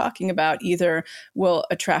person we're talking about either will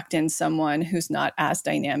attract in someone who's not as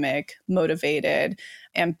dynamic, motivated,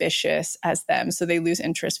 ambitious as them. So they lose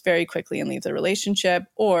interest very quickly and leave the relationship,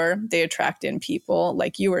 or they attract in people,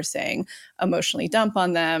 like you were saying, emotionally dump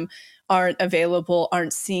on them, aren't available,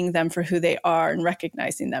 aren't seeing them for who they are and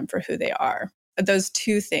recognizing them for who they are. Those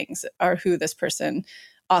 2 things are who this person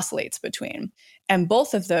oscillates between. And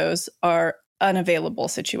both of those are unavailable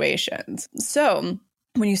situations. So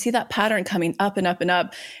when you see that pattern coming up and up and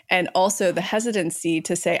up, and also the hesitancy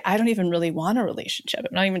to say, I don't even really want a relationship.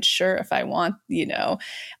 I'm not even sure if I want,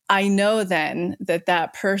 I know then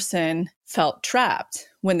that person felt trapped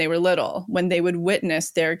when they were little, when they would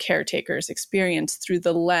witness their caretaker's experience through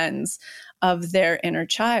the lens of their inner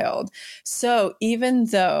child. So even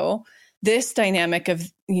though this dynamic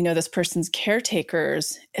of, this person's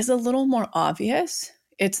caretakers is a little more obvious,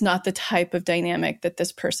 it's not the type of dynamic that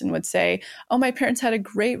this person would say, oh, my parents had a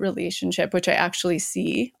great relationship, which I actually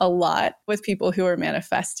see a lot with people who are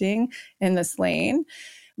manifesting in this lane.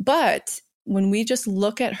 But when we just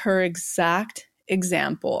look at her exact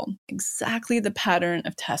example, exactly the pattern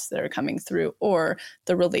of tests that are coming through or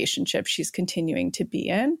the relationship she's continuing to be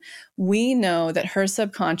in, we know that her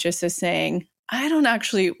subconscious is saying, I don't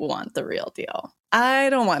actually want the real deal. I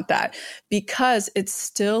don't want that, because it's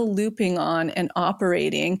still looping on and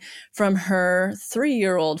operating from her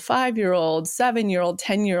 3-year-old, 5-year-old, 7-year-old,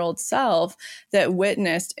 10-year-old self that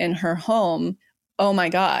witnessed in her home, oh my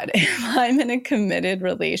God, if I'm in a committed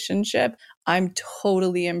relationship, I'm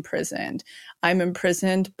totally imprisoned. I'm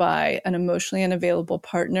imprisoned by an emotionally unavailable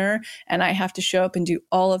partner, and I have to show up and do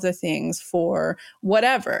all of the things for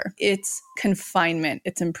whatever. It's confinement,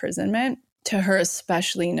 it's imprisonment. To her,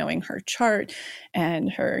 especially knowing her chart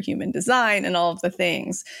and her human design and all of the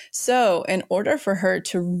things. So in order for her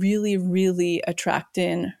to really, really attract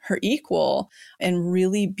in her equal and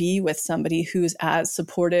really be with somebody who's as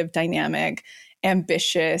supportive, dynamic,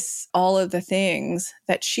 ambitious, all of the things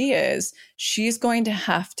that she is, she's going to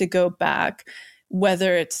have to go back,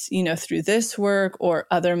 whether it's, through this work or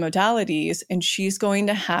other modalities, and she's going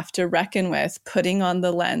to have to reckon with putting on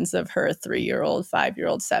the lens of her 3-year-old,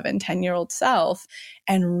 5-year-old, 7, 10-year-old self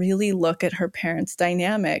and really look at her parents'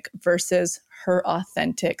 dynamic versus her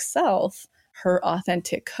authentic self, her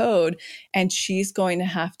authentic code. And she's going to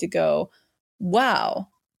have to go, wow,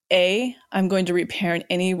 I'm going to reparent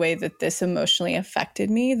any way that this emotionally affected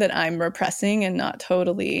me that I'm repressing and not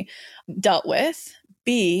totally dealt with.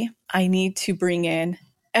 B, I need to bring in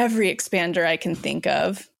every expander I can think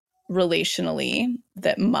of relationally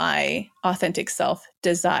that my authentic self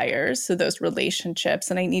desires. So those relationships,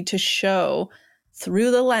 and I need to show through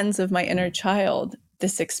the lens of my inner child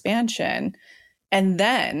this expansion. And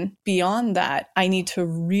then beyond that, I need to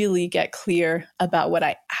really get clear about what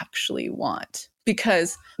I actually want.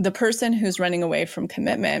 Because the person who's running away from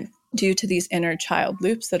commitment, due to these inner child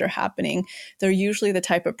loops that are happening, they're usually the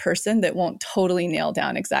type of person that won't totally nail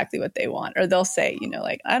down exactly what they want. Or they'll say,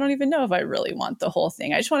 I don't even know if I really want the whole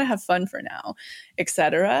thing. I just want to have fun for now,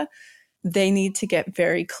 etc. They need to get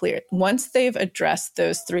very clear. Once they've addressed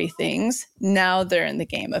those 3 things, now they're in the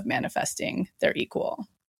game of manifesting their equal.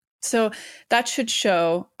 So that should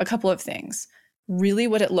show a couple of things. Really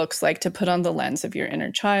what it looks like to put on the lens of your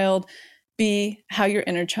inner child. B, how your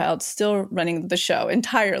inner child's still running the show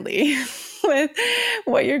entirely with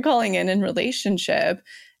what you're calling in relationship.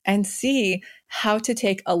 And C, how to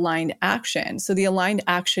take aligned action. So the aligned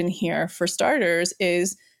action here, for starters,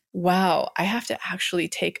 is, wow, I have to actually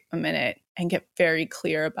take a minute and get very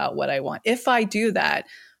clear about what I want. If I do that,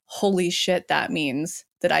 holy shit, that means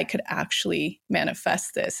that I could actually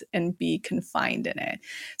manifest this and be confined in it.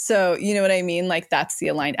 So, you know what I mean? Like, that's the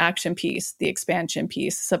aligned action piece, the expansion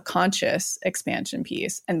piece, subconscious expansion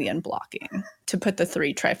piece, and the unblocking, to put the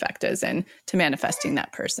 3 trifectas in to manifesting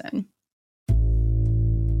that person.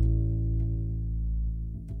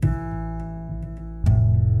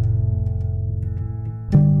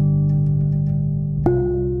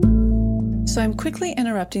 So I'm quickly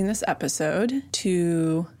interrupting this episode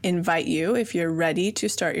to invite you, if you're ready to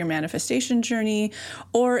start your manifestation journey,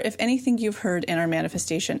 or if anything you've heard in our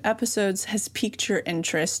manifestation episodes has piqued your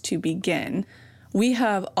interest to begin. We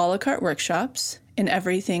have a la carte workshops in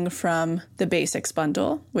everything from the basics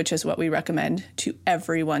bundle, which is what we recommend to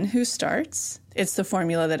everyone who starts. It's the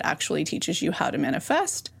formula that actually teaches you how to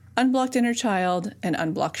manifest, unblocked inner child, and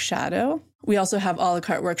unblocked shadow. We also have a la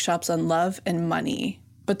carte workshops on love and money.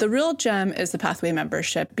 But the real gem is the Pathway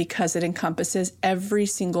membership, because it encompasses every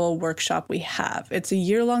single workshop we have. It's a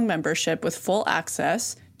year-long membership with full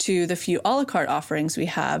access to the few a la carte offerings we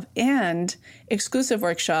have and exclusive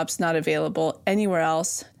workshops not available anywhere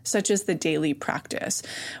else, such as the daily practice,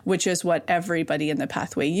 which is what everybody in the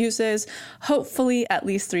Pathway uses, hopefully at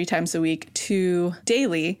least 3 times a week to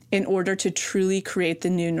daily, in order to truly create the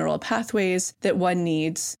new neural pathways that one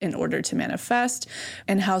needs in order to manifest,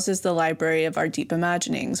 and houses the library of our deep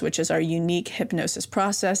imaginings, which is our unique hypnosis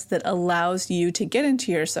process that allows you to get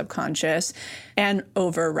into your subconscious and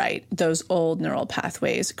overwrite those old neural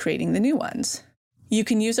pathways, creating the new ones. You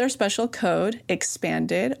can use our special code,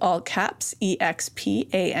 EXPANDED, all caps,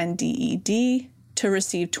 EXPANDED, to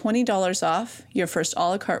receive $20 off your first a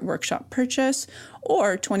la carte workshop purchase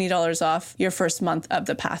or $20 off your first month of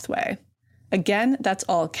the pathway. Again, that's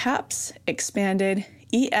all caps, expanded,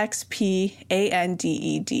 EXPANDED.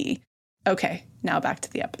 Okay, now back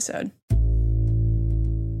to the episode.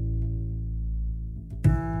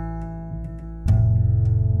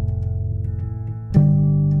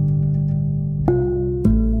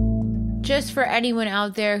 Just for anyone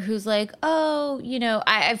out there who's like, oh,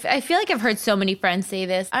 I feel like I've heard so many friends say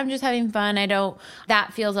this. I'm just having fun.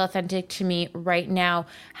 That feels authentic to me right now.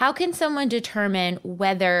 How can someone determine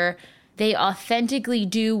whether they authentically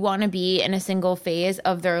do want to be in a single phase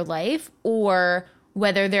of their life or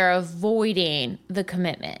whether they're avoiding the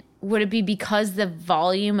commitment? Would it be because the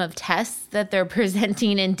volume of tests that they're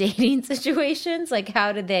presenting in dating situations? Like,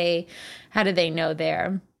 how do they know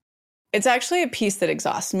there? It's actually a piece that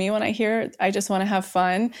exhausts me when I hear, I just want to have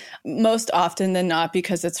fun, most often than not,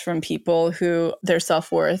 because it's from people who their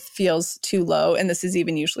self-worth feels too low. And this is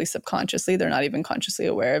even usually subconsciously. They're not even consciously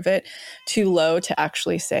aware of it, too low to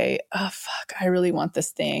actually say, oh, fuck, I really want this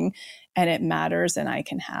thing and it matters and I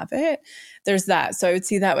can have it. There's that. So I would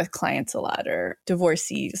see that with clients a lot or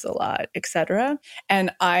divorcees a lot, et cetera.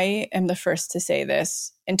 And I am the first to say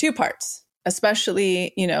this in two parts.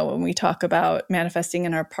 Especially, when we talk about manifesting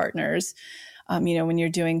in our partners, when you're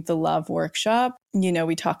doing the love workshop,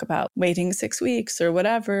 we talk about waiting 6 weeks or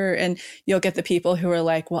whatever. And you'll get the people who are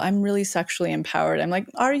like, well, I'm really sexually empowered. I'm like,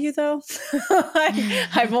 are you though?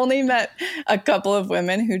 I've only met a couple of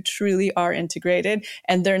women who truly are integrated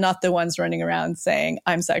and they're not the ones running around saying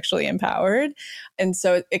I'm sexually empowered. And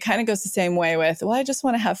so it kind of goes the same way with, well, I just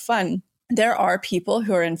want to have fun. There are people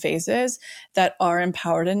who are in phases that are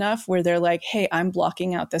empowered enough where they're like, hey, I'm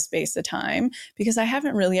blocking out this space of time because I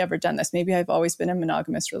haven't really ever done this. Maybe I've always been in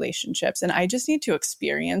monogamous relationships and I just need to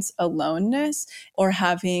experience aloneness or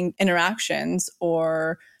having interactions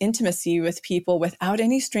or intimacy with people without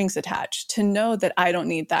any strings attached to know that I don't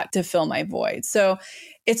need that to fill my void. So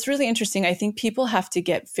it's really interesting. I think people have to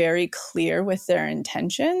get very clear with their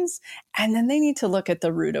intentions and then they need to look at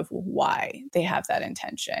the root of why they have that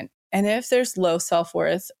intention. And if there's low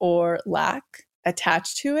self-worth or lack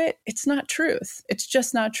attached to it, it's not truth. It's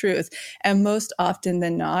just not truth. And most often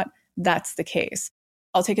than not, that's the case.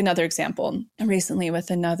 I'll take another example recently with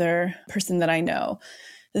another person that I know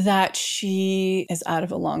that she is out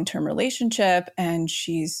of a long-term relationship and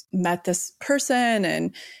she's met this person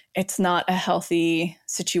and it's not a healthy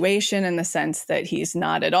situation in the sense that he's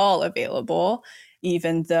not at all available.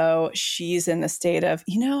 Even though she's in the state of,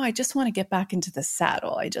 I just want to get back into the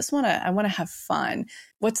saddle. I want to have fun.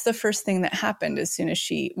 What's the first thing that happened as soon as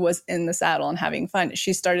she was in the saddle and having fun?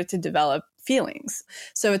 She started to develop feelings.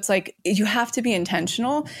 So it's like, you have to be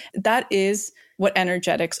intentional. That is what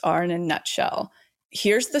energetics are in a nutshell.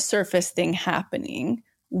 Here's the surface thing happening.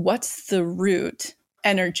 What's the root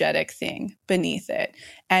energetic thing beneath it?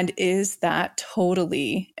 And is that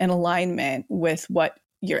totally in alignment with what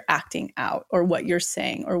you're acting out or what you're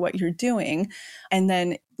saying or what you're doing? And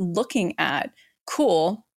then looking at,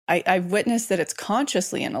 cool, I've witnessed that it's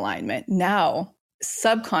consciously in alignment. Now,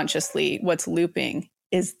 subconsciously, what's looping,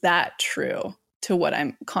 is that true to what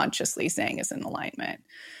I'm consciously saying is in alignment?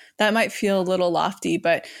 That might feel a little lofty,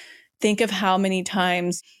 but think of how many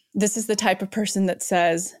times this is the type of person that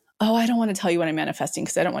says, oh, I don't want to tell you what I'm manifesting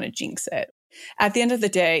because I don't want to jinx it. At the end of the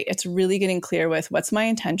day, it's really getting clear with what's my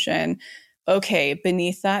intention. Okay,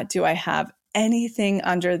 beneath that, do I have anything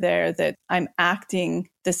under there that I'm acting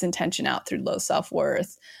this intention out through low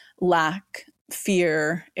self-worth, lack,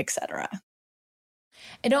 fear, etc.?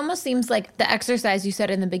 It almost seems like the exercise you said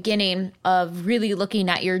in the beginning of really looking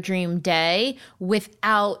at your dream day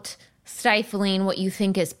without stifling what you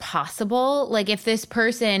think is possible. Like if this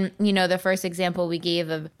person, the first example we gave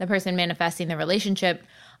of the person manifesting the relationship,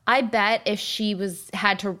 I bet if she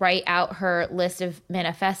had to write out her list of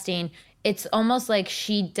manifesting, it's almost like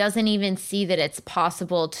she doesn't even see that it's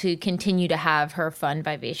possible to continue to have her fun,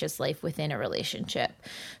 vivacious life within a relationship.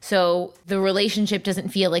 So the relationship doesn't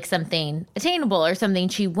feel like something attainable or something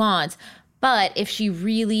she wants. But if she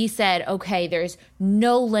really said, okay, there's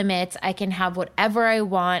no limits, I can have whatever I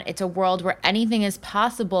want, it's a world where anything is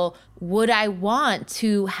possible, would I want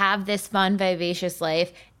to have this fun, vivacious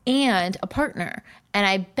life and a partner? And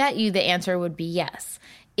I bet you the answer would be yes,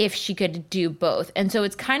 if she could do both. And so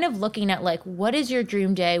it's kind of looking at like, what is your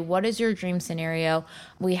dream day? What is your dream scenario?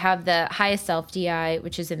 We have the Highest Self DI,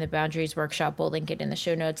 which is in the Boundaries Workshop. We'll link it in the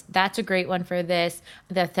show notes. That's a great one for this.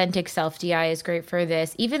 The Authentic Self DI is great for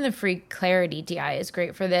this. Even the Free Clarity DI is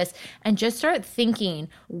great for this. And just start thinking,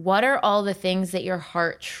 what are all the things that your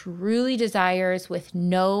heart truly desires with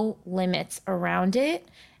no limits around it?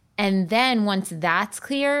 And then once that's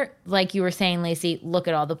clear, like you were saying, Lacey, look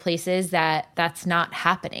at all the places that that's not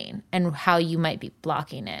happening and how you might be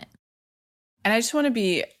blocking it. And I just want to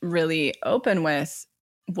be really open with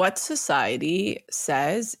what society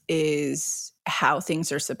says is how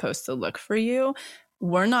things are supposed to look for you.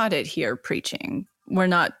 We're not at here preaching. We're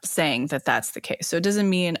not saying that that's the case. So it doesn't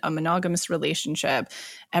mean a monogamous relationship,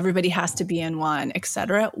 everybody has to be in one,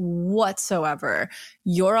 etc. whatsoever.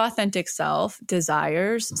 Your authentic self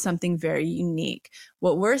desires something very unique.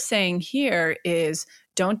 What we're saying here is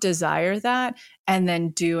don't desire that and then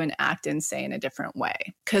do and act and say in a different way.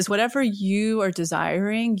 Because whatever you are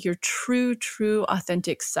desiring, your true,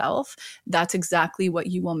 authentic self, that's exactly what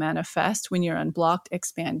you will manifest when you're unblocked,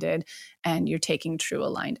 expanded, and you're taking true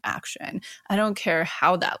aligned action. I don't care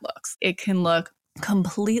how that looks. It can look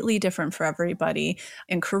completely different for everybody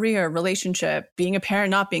in career, relationship, being a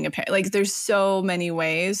parent, not being a parent. Like there's so many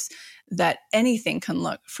ways that anything can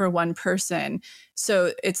look for one person.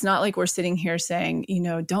 So it's not like we're sitting here saying,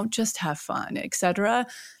 don't just have fun, etc.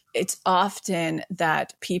 It's often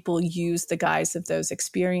that people use the guise of those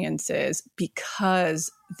experiences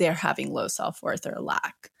because they're having low self-worth or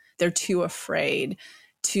lack. They're too afraid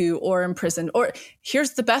to, or imprisoned, or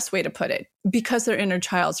here's the best way to put it, because their inner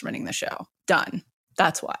child's running the show. Done.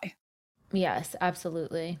 That's why. Yes,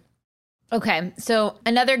 absolutely. Okay, so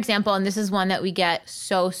another example, and this is one that we get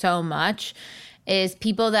so much, is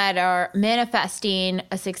people that are manifesting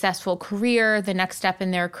a successful career, the next step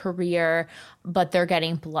in their career, but they're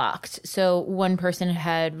getting blocked. So one person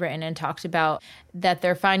had written and talked about that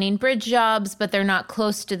they're finding bridge jobs, but they're not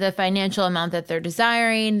close to the financial amount that they're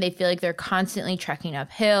desiring. They feel like they're constantly trekking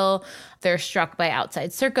uphill. They're struck by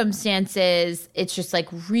outside circumstances. It's just like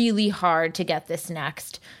really hard to get this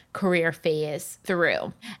next career phase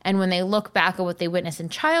through. And when they look back at what they witnessed in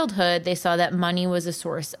childhood, they saw that money was a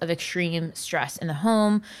source of extreme stress in the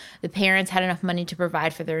home. The parents had enough money to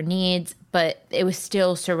provide for their needs, but it was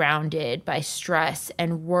still surrounded by stress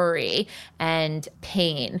and worry and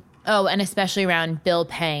pain. Oh, and especially around bill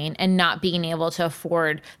paying and not being able to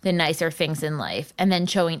afford the nicer things in life, and then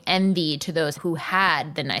showing envy to those who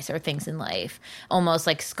had the nicer things in life, almost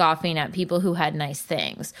like scoffing at people who had nice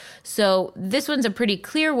things. So this one's a pretty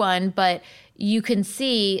clear one, but you can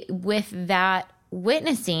see with that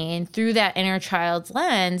witnessing through that inner child's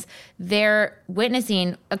lens, they're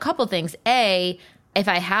witnessing a couple things. A, if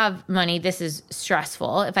I have money, this is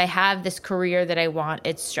stressful. If I have this career that I want,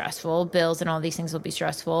 it's stressful. Bills and all these things will be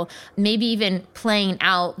stressful. Maybe even playing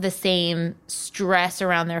out the same stress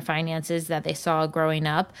around their finances that they saw growing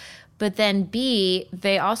up. But then B,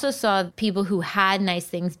 they also saw people who had nice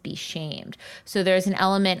things be shamed. So there's an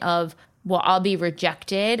element of, well, I'll be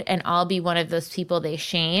rejected and I'll be one of those people they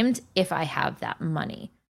shamed if I have that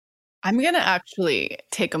money. I'm going to actually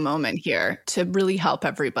take a moment here to really help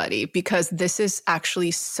everybody, because this is actually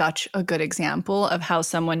such a good example of how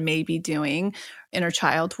someone may be doing inner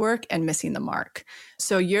child work and missing the mark.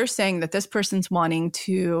 So you're saying that this person's wanting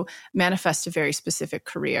to manifest a very specific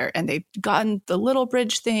career and they've gotten the little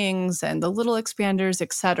bridge things and the little expanders,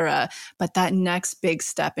 etc., but that next big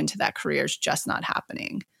step into that career is just not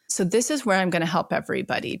happening. So this is where I'm going to help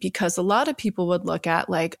everybody, because a lot of people would look at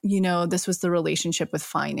like, this was the relationship with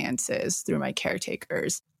finances through my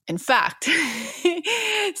caretakers. In fact,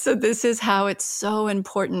 so this is how it's so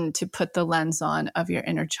important to put the lens on of your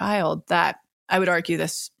inner child, that I would argue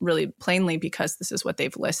this really plainly because this is what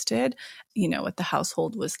they've listed, what the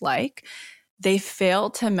household was like. They fail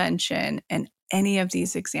to mention in any of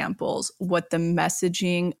these examples what the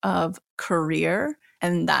messaging of career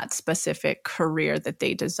and that specific career that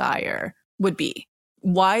they desire would be.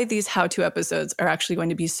 Why these how-to episodes are actually going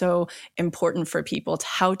to be so important for people to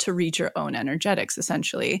how to read your own energetics,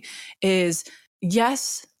 essentially, is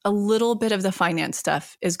yes, a little bit of the finance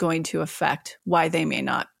stuff is going to affect why they may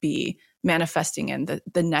not be manifesting in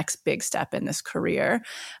the next big step in this career.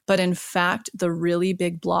 But in fact, the really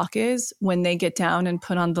big block is when they get down and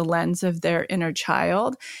put on the lens of their inner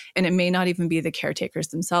child, and it may not even be the caretakers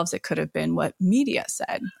themselves. It could have been what media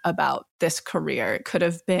said about this career. It could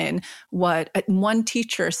have been what one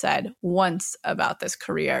teacher said once about this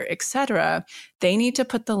career, etc. They need to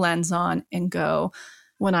put the lens on and go,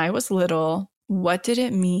 when I was little, what did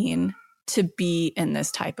it mean to be in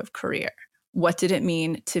this type of career? What did it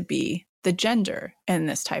mean to be the gender in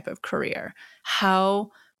this type of career?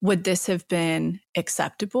 How would this have been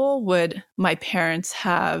acceptable? Would my parents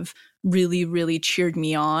have really, really cheered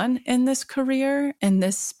me on in this career, in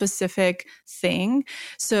this specific thing?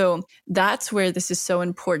 So that's where this is so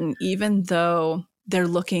important, even though they're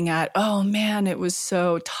looking at, oh man, it was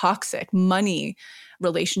so toxic. Money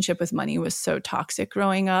relationship with money was so toxic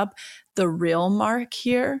growing up. The real mark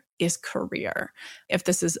here is career. If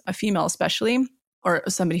this is a female especially, or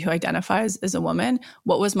somebody who identifies as a woman,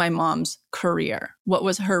 what was my mom's career? What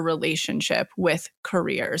was her relationship with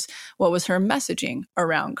careers? What was her messaging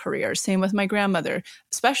around careers? Same with my grandmother,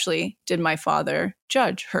 especially did my father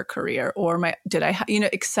judge her career or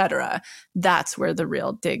et cetera. That's where the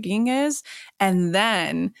real digging is. And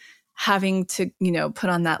then having to,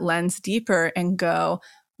 put on that lens deeper and go,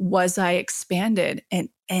 was I expanded in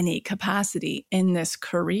any capacity in this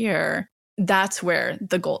career? That's where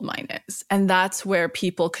the gold mine is. And that's where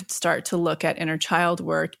people could start to look at inner child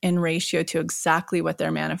work in ratio to exactly what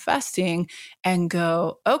they're manifesting and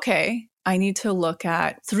go, okay, I need to look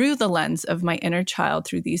at through the lens of my inner child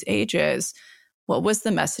through these ages, what was the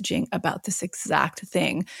messaging about this exact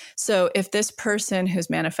thing? So if this person who's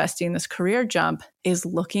manifesting this career jump is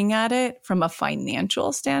looking at it from a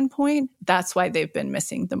financial standpoint, that's why they've been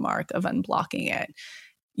missing the mark of unblocking it.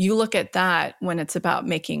 You look at that when it's about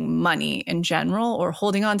making money in general or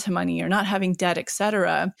holding on to money or not having debt, et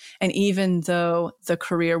cetera. And even though the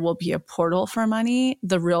career will be a portal for money,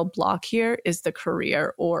 the real block here is the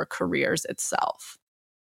career or careers itself.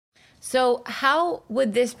 So how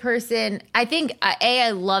would this person, I think,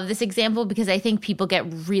 I love this example because I think people get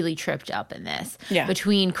really tripped up in this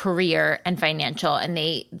between career and financial, and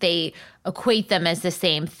they equate them as the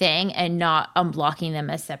same thing and not unblocking them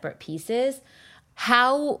as separate pieces.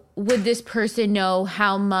 How would this person know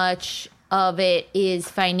how much of it is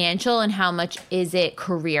financial and how much is it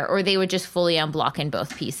career? Or they would just fully unblock in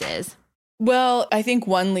both pieces? Well, I think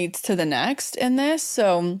one leads to the next in this.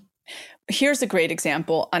 So here's a great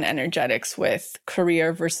example on energetics with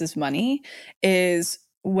career versus money is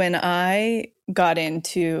when I got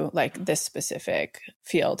into like this specific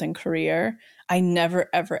field and career, I never,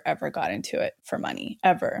 ever, ever got into it for money,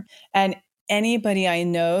 ever. And anybody I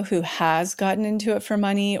know who has gotten into it for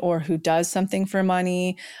money or who does something for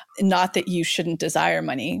money, not that you shouldn't desire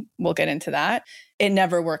money, we'll get into that, it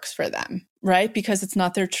never works for them, right? Because it's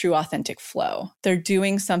not their true authentic flow. They're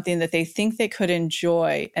doing something that they think they could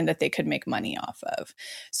enjoy and that they could make money off of.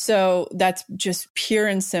 So that's just pure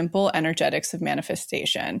and simple energetics of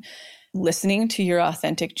manifestation. Listening to your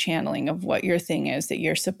authentic channeling of what your thing is that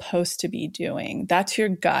you're supposed to be doing. That's your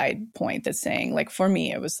guide point that's saying, like, for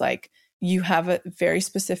me, it was like, you have a very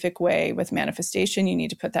specific way with manifestation. You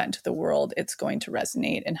need to put that into the world. It's going to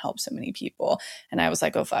resonate and help so many people. And I was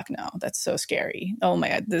like, oh, fuck no, that's so scary. Oh my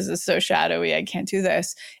God, this is so shadowy. I can't do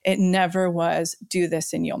this. It never was do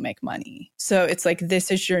this and you'll make money. So it's like,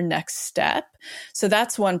 this is your next step. So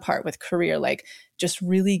that's one part with career, like just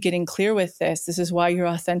really getting clear with this. This is why your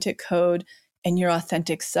authentic code and your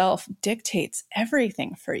authentic self dictates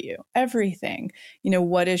everything for you, everything.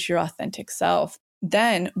 What is your authentic self?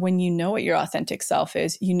 Then when you know what your authentic self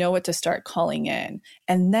is, you know what to start calling in.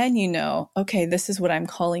 And then okay, this is what I'm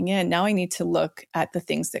calling in. Now I need to look at the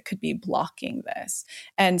things that could be blocking this.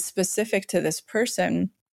 And specific to this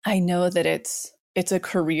person, I know that it's a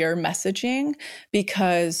career messaging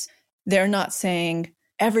because they're not saying,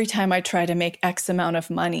 every time I try to make X amount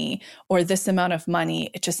of money or this amount of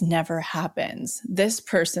money, it just never happens. This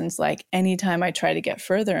person's like, anytime I try to get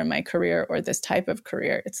further in my career or this type of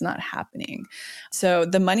career, it's not happening. So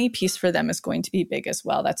the money piece for them is going to be big as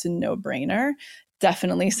well. That's a no-brainer.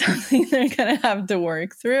 Definitely something they're going to have to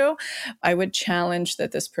work through. I would challenge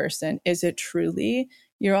that this person, is it truly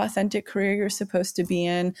your authentic career you're supposed to be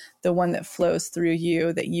in, the one that flows through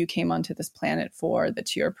you, that you came onto this planet for,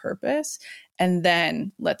 that's your purpose? And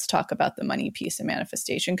then let's talk about the money piece of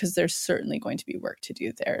manifestation, because there's certainly going to be work to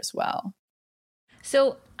do there as well.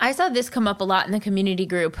 So I saw this come up a lot in the community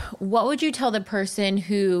group. What would you tell the person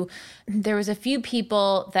who there was a few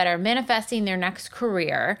people that are manifesting their next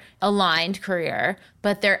career, aligned career,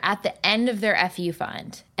 but they're at the end of their FU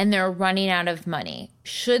fund and they're running out of money?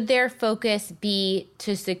 Should their focus be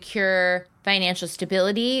to secure financial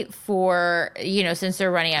stability for, since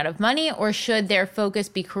they're running out of money, or should their focus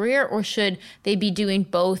be career, or should they be doing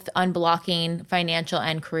both, unblocking financial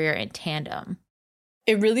and career in tandem?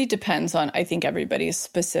 It really depends on, I think, everybody's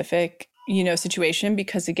specific, situation,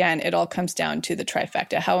 because again, it all comes down to the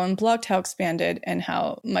trifecta: how unblocked, how expanded, and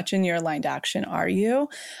how much in your aligned action are you.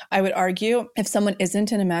 I would argue if someone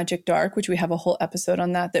isn't in a magic dark, which we have a whole episode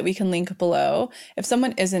on that we can link below, if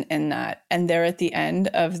someone isn't in that and they're at the end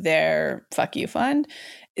of their fuck you fund,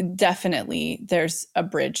 definitely there's a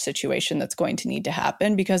bridge situation that's going to need to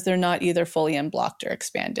happen because they're not either fully unblocked or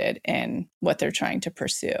expanded in what they're trying to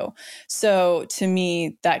pursue. So to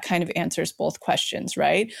me, that kind of answers both questions,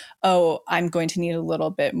 right? Oh, I'm going to need a little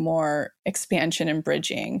bit more expansion and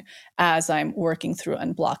bridging as I'm working through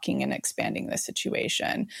unblocking and expanding the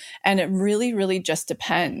situation. And it really, really just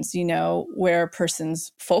depends, where a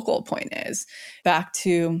person's focal point is. Back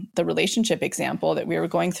to the relationship example that we were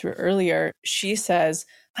going through earlier, she says,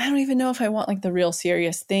 I don't even know if I want like the real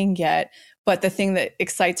serious thing yet. But the thing that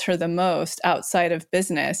excites her the most outside of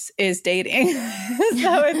business is dating.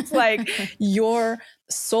 So it's like your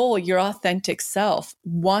soul, your authentic self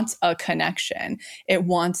wants a connection. It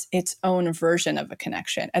wants its own version of a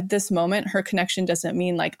connection. At this moment, her connection doesn't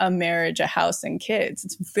mean like a marriage, a house, and kids.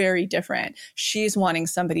 It's very different. She's wanting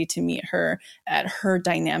somebody to meet her at her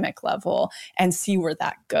dynamic level and see where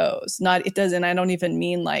that goes. I don't even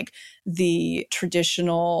mean like the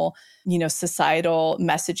traditional, societal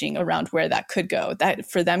messaging around where that could go. That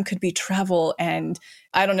for them could be travel and,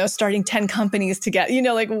 I don't know, starting 10 companies together,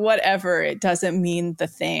 like whatever. It doesn't mean the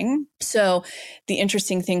thing. So the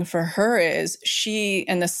interesting thing for her is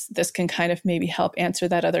and this can kind of maybe help answer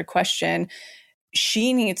that other question.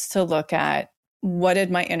 She needs to look at, what did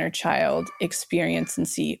my inner child experience and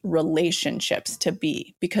see relationships to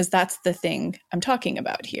be? Because that's the thing I'm talking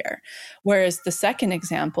about here. Whereas the second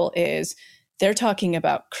example is they're talking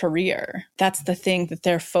about career. That's the thing that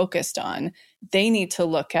they're focused on. They need to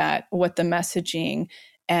look at what the messaging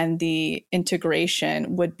and the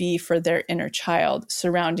integration would be for their inner child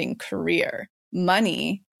surrounding career.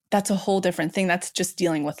 Money, that's a whole different thing. That's just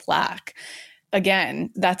dealing with lack.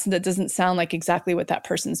 Again, that doesn't sound like exactly what that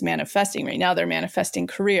person's manifesting right now. They're manifesting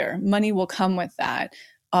career. Money will come with that,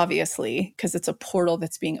 obviously, because it's a portal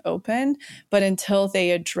that's being opened. But until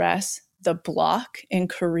they address the block in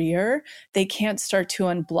career, they can't start to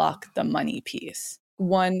unblock the money piece.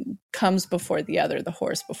 One comes before the other, the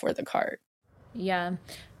horse before the cart. Yeah.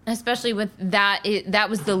 Especially with that, that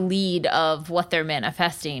was the lead of what they're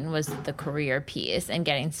manifesting, was the career piece and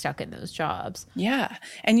getting stuck in those jobs. Yeah.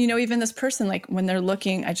 And, even this person, like when they're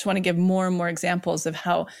looking, I just want to give more and more examples of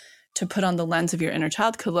how to put on the lens of your inner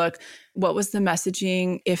child could look. What was the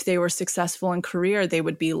messaging? If they were successful in career, they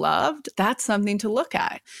would be loved. That's something to look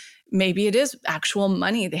at. Maybe it is actual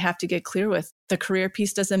money they have to get clear with. The career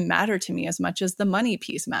piece doesn't matter to me as much as the money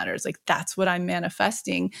piece matters. Like that's what I'm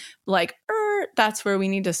manifesting. Like, that's where we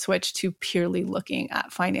need to switch to purely looking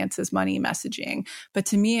at finances, money, messaging. But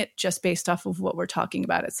to me, it just based off of what we're talking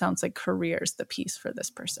about, it sounds like career is the piece for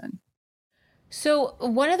this person. So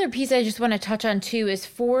one other piece I just want to touch on too is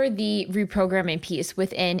for the reprogramming piece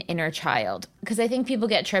within inner child, because I think people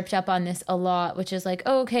get tripped up on this a lot, which is like,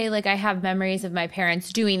 oh, okay, like I have memories of my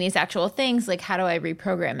parents doing these actual things. Like, how do I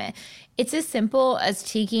reprogram it? It's as simple as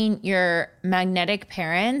taking your magnetic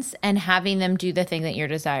parents and having them do the thing that you're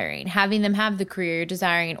desiring, having them have the career you're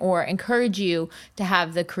desiring, or encourage you to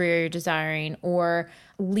have the career you're desiring, or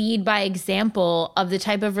lead by example of the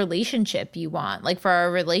type of relationship you want. Like for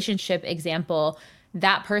our relationship example,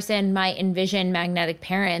 that person might envision magnetic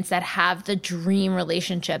parents that have the dream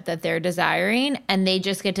relationship that they're desiring, and they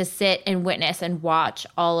just get to sit and witness and watch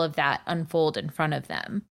all of that unfold in front of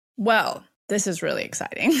them. Well, this is really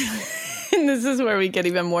exciting. And this is where we get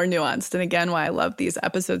even more nuanced. And again, why I love these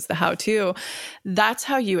episodes, the how-to. That's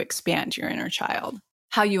how you expand your inner child.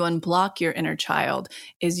 How you unblock your inner child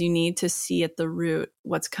is you need to see at the root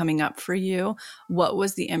what's coming up for you. What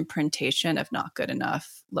was the imprintation of not good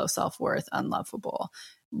enough, low self-worth, unlovable?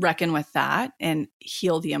 Reckon with that and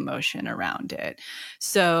heal the emotion around it.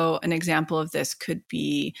 So an example of this could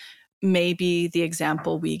be maybe the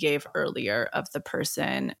example we gave earlier of the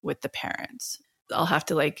person with the parents. I'll have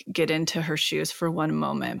to get into her shoes for one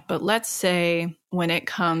moment. But let's say when it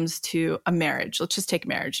comes to a marriage, let's just take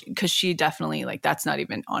marriage, because she definitely that's not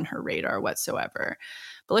even on her radar whatsoever.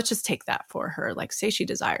 But let's just take that for her. Say she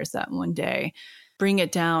desires that one day. Bring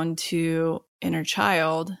it down to inner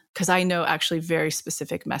child, because I know actually very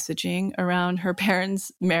specific messaging around her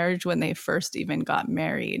parents' marriage when they first even got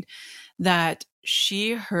married, that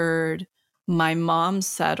she heard my mom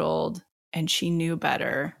settled and she knew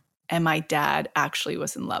better. And my dad actually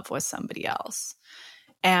was in love with somebody else.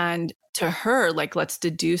 And to her, let's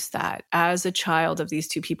deduce that as a child of these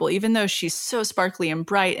two people, even though she's so sparkly and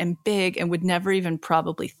bright and big and would never even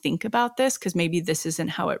probably think about this, because maybe this isn't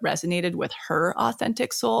how it resonated with her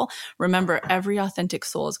authentic soul. Remember, every authentic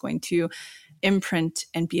soul is going to imprint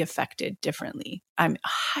and be affected differently. I'm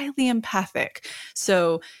highly empathic.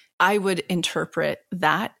 So I would interpret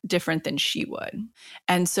that different than she would.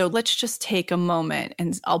 And so let's just take a moment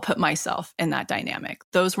and I'll put myself in that dynamic.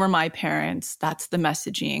 Those were my parents. That's the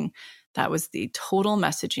messaging. That was the total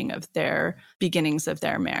messaging of their beginnings of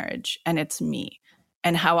their marriage. And it's me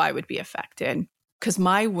and how I would be affected. Because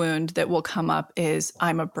my wound that will come up is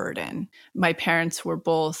I'm a burden. My parents were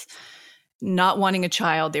both not wanting a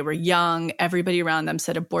child. They were young. Everybody around them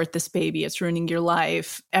said, abort this baby. It's ruining your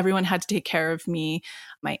life. Everyone had to take care of me.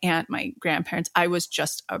 My aunt, my grandparents, I was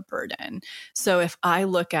just a burden. So if I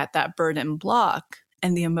look at that burden block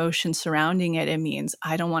and the emotion surrounding it, it means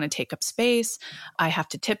I don't want to take up space. I have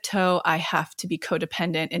to tiptoe. I have to be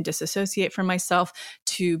codependent and disassociate from myself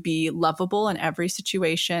to be lovable in every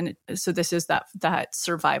situation. So this is that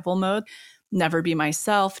survival mode. Never be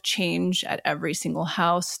myself, change at every single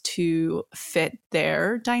house to fit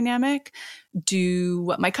their dynamic, do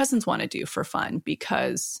what my cousins want to do for fun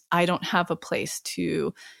because I don't have a place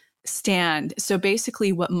to stand. So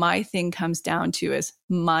basically what my thing comes down to is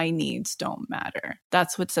my needs don't matter.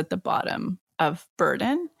 That's what's at the bottom of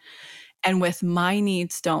burden. And with my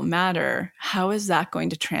needs don't matter, how is that going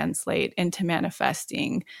to translate into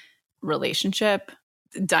manifesting relationship,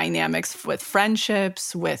 dynamics with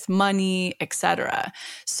friendships, with money, etc.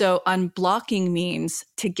 So unblocking means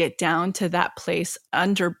to get down to that place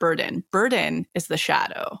under burden. Burden is the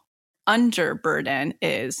shadow. Under burden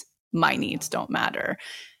is my needs don't matter.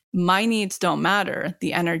 My needs don't matter.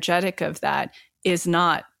 The energetic of that is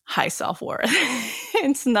not high self-worth.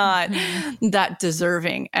 It's not that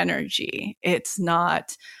deserving energy. It's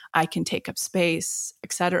not I can take up space,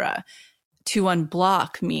 etc. To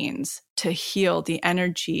unblock means to heal the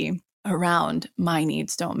energy around my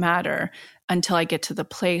needs don't matter until I get to the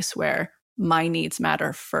place where my needs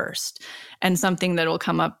matter first. And something that will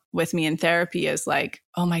come up with me in therapy is like,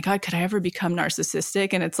 oh my God, could I ever become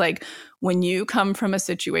narcissistic? And it's like, when you come from a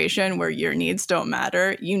situation where your needs don't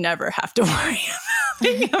matter, you never have to worry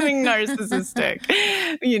about becoming narcissistic.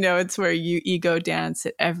 It's where you ego dance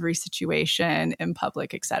at every situation in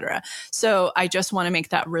public, etc. So I just want to make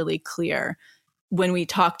that really clear. When we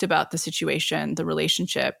talked about the situation, the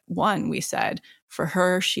relationship, one, we said for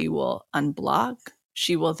her, she will unblock.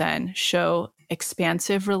 She will then show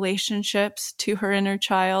expansive relationships to her inner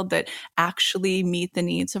child that actually meet the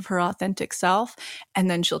needs of her authentic self. And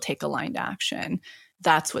then she'll take aligned action.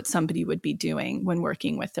 That's what somebody would be doing when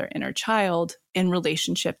working with their inner child in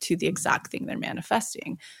relationship to the exact thing they're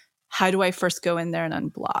manifesting. How do I first go in there and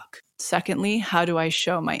unblock? Secondly, how do I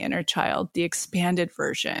show my inner child the expanded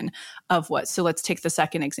version of what? So let's take the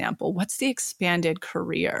second example. What's the expanded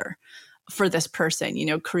career for this person?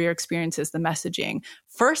 Career experience is the messaging.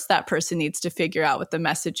 First, that person needs to figure out what the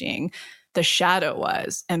messaging, the shadow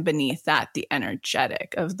was, and beneath that, the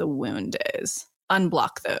energetic of the wound is.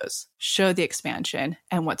 Unblock those, show the expansion,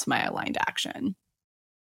 and what's my aligned action.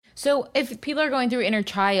 So if people are going through inner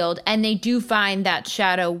child and they do find that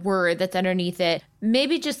shadow word that's underneath it,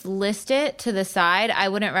 maybe just list it to the side. I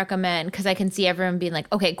wouldn't recommend, because I can see everyone being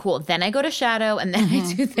like, okay, cool. Then I go to shadow and then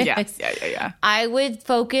I do this. Yeah. I would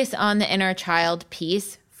focus on the inner child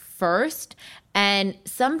piece first. And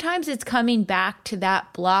sometimes it's coming back to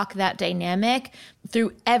that block, that dynamic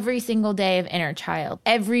through every single day of inner child,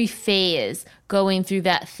 every phase going through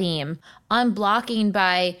that theme, unblocking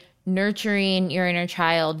by nurturing your inner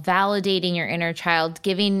child, validating your inner child,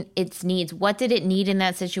 giving its needs. What did it need in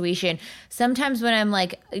that situation? Sometimes when I'm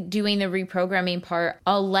like doing the reprogramming part,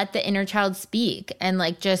 I'll let the inner child speak and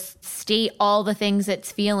like just state all the things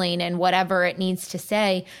it's feeling and whatever it needs to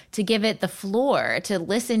say, to give it the floor, to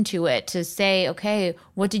listen to it, to say, okay,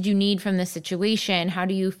 what did you need from this situation? How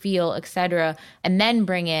do you feel, etc. And then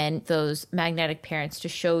bring in those magnetic parents to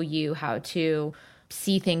show you how to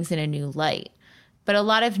see things in a new light. But a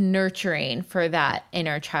lot of nurturing for that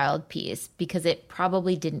inner child piece, because it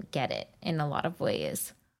probably didn't get it in a lot of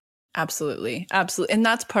ways. Absolutely. And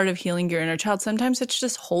that's part of healing your inner child. Sometimes it's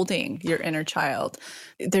just holding your inner child.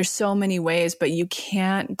 There's so many ways, but you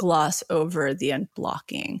can't gloss over the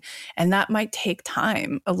unblocking. And that might take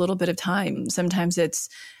time, a little bit of time. Sometimes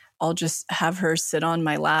I'll just have her sit on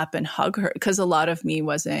my lap and hug her, because a lot of me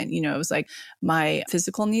wasn't, it was like my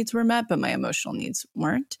physical needs were met, but my emotional needs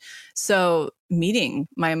weren't. So meeting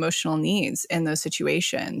my emotional needs in those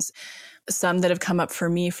situations, some that have come up for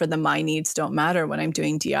me for the my needs don't matter when I'm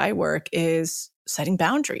doing DI work is setting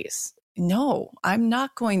boundaries. No, I'm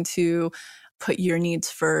not going to put your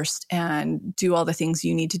needs first and do all the things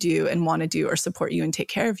you need to do and want to do or support you and take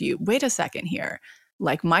care of you. Wait a second here.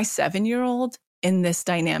 Like my 7-year-old in this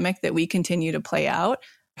dynamic that we continue to play out,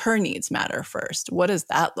 her needs matter first. What does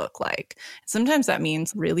that look like? Sometimes that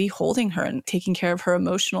means really holding her and taking care of her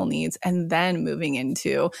emotional needs and then moving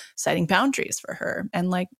into setting boundaries for her. And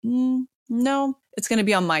like, no, it's going to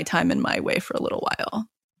be on my time and my way for a little while.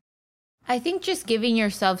 I think just giving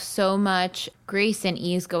yourself so much grace and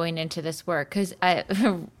ease going into this work, because I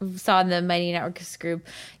saw in the Mighty Networks group,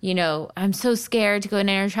 I'm so scared to go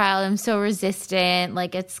into inner child. I'm so resistant.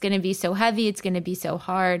 Like, it's going to be so heavy. It's going to be so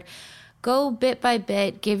hard. Go bit by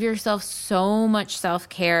bit. Give yourself so much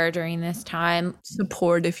self-care during this time.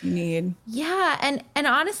 Support if you need. Yeah. And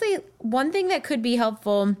honestly, one thing that could be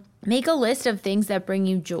helpful, make a list of things that bring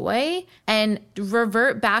you joy and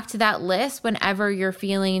revert back to that list whenever you're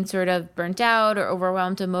feeling sort of burnt out or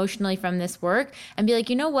overwhelmed emotionally from this work, and be like,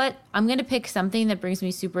 you know what? I'm going to pick something that brings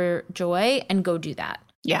me super joy and go do that.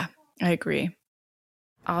 Yeah, I agree.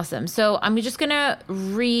 Awesome. So I'm just going to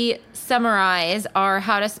re-summarize our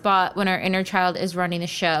how to spot when our inner child is running the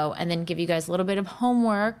show, and then give you guys a little bit of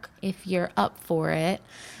homework if you're up for it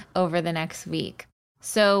over the next week.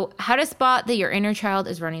 So how to spot that your inner child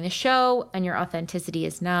is running the show and your authenticity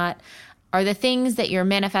is not. Are the things that you're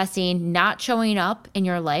manifesting not showing up in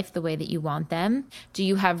your life the way that you want them? Do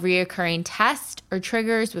you have reoccurring tests or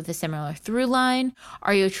triggers with a similar through line?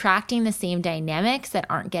 Are you attracting the same dynamics that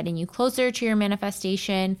aren't getting you closer to your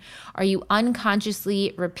manifestation? Are you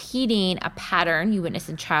unconsciously repeating a pattern you witnessed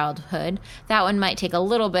in childhood? That one might take a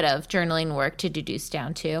little bit of journaling work to deduce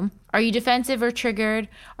down to. Are you defensive or triggered?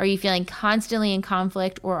 Are you feeling constantly in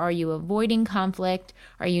conflict, or are you avoiding conflict?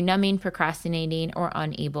 Are you numbing, procrastinating, or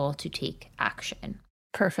unable to take action?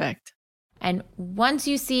 Perfect. And once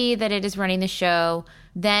you see that it is running the show,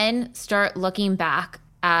 then start looking back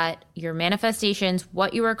at your manifestations,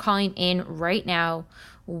 what you are calling in right now.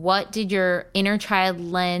 What did your inner child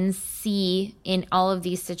lens see in all of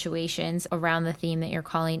these situations around the theme that you're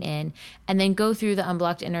calling in? And then go through the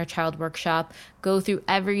Unblocked Inner Child workshop, go through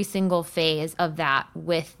every single phase of that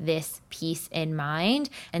with this piece in mind,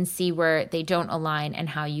 and see where they don't align and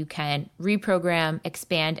how you can reprogram,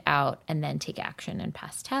 expand out, and then take action and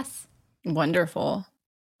pass tests. Wonderful.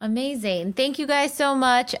 Amazing. Thank you guys so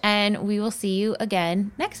much. And we will see you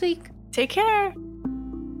again next week. Take care.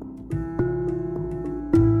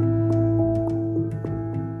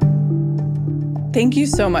 Thank you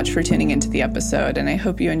so much for tuning into the episode, and I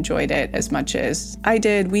hope you enjoyed it as much as I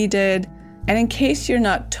did, we did. And in case you're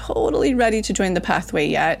not totally ready to join the pathway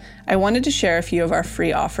yet, I wanted to share a few of our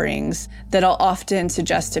free offerings that I'll often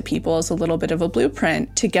suggest to people as a little bit of a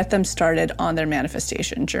blueprint to get them started on their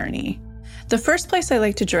manifestation journey. The first place I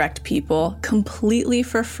like to direct people completely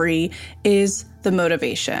for free is the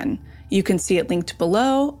motivation. You can see it linked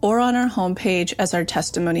below or on our homepage as our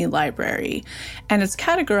testimony library. And it's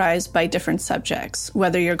categorized by different subjects,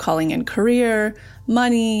 whether you're calling in career,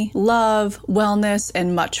 money, love, wellness,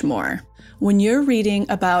 and much more. When you're reading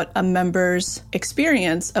about a member's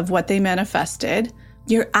experience of what they manifested,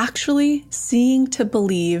 you're actually seeing to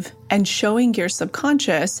believe and showing your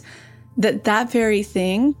subconscious that that very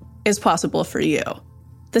thing is possible for you.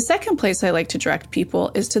 The second place I like to direct people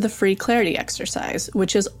is to the free clarity exercise,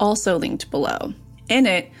 which is also linked below. In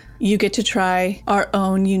it, you get to try our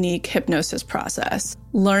own unique hypnosis process,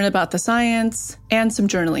 learn about the science, and some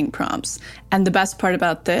journaling prompts. And the best part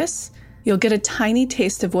about this, you'll get a tiny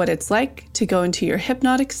taste of what it's like to go into your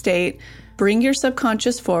hypnotic state, bring your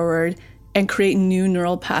subconscious forward, and create new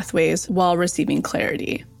neural pathways while receiving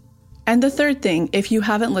clarity. And the third thing, if you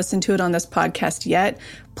haven't listened to it on this podcast yet,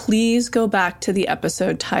 please go back to the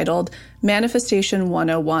episode titled Manifestation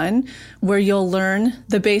 101, where you'll learn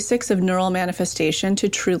the basics of neural manifestation to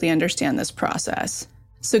truly understand this process.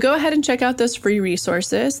 So go ahead and check out those free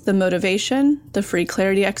resources, the motivation, the free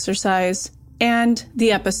clarity exercise, and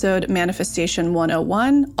the episode Manifestation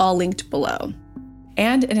 101, all linked below.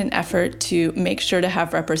 And in an effort to make sure to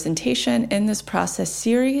have representation in this process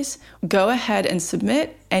series, go ahead and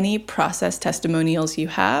submit any process testimonials you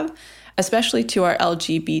have, especially to our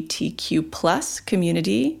LGBTQ+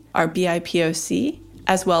 community, our BIPOC,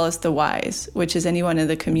 as well as the Ys, which is anyone in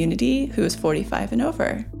the community who is 45 and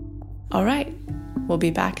over. All right, we'll be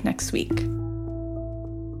back next week.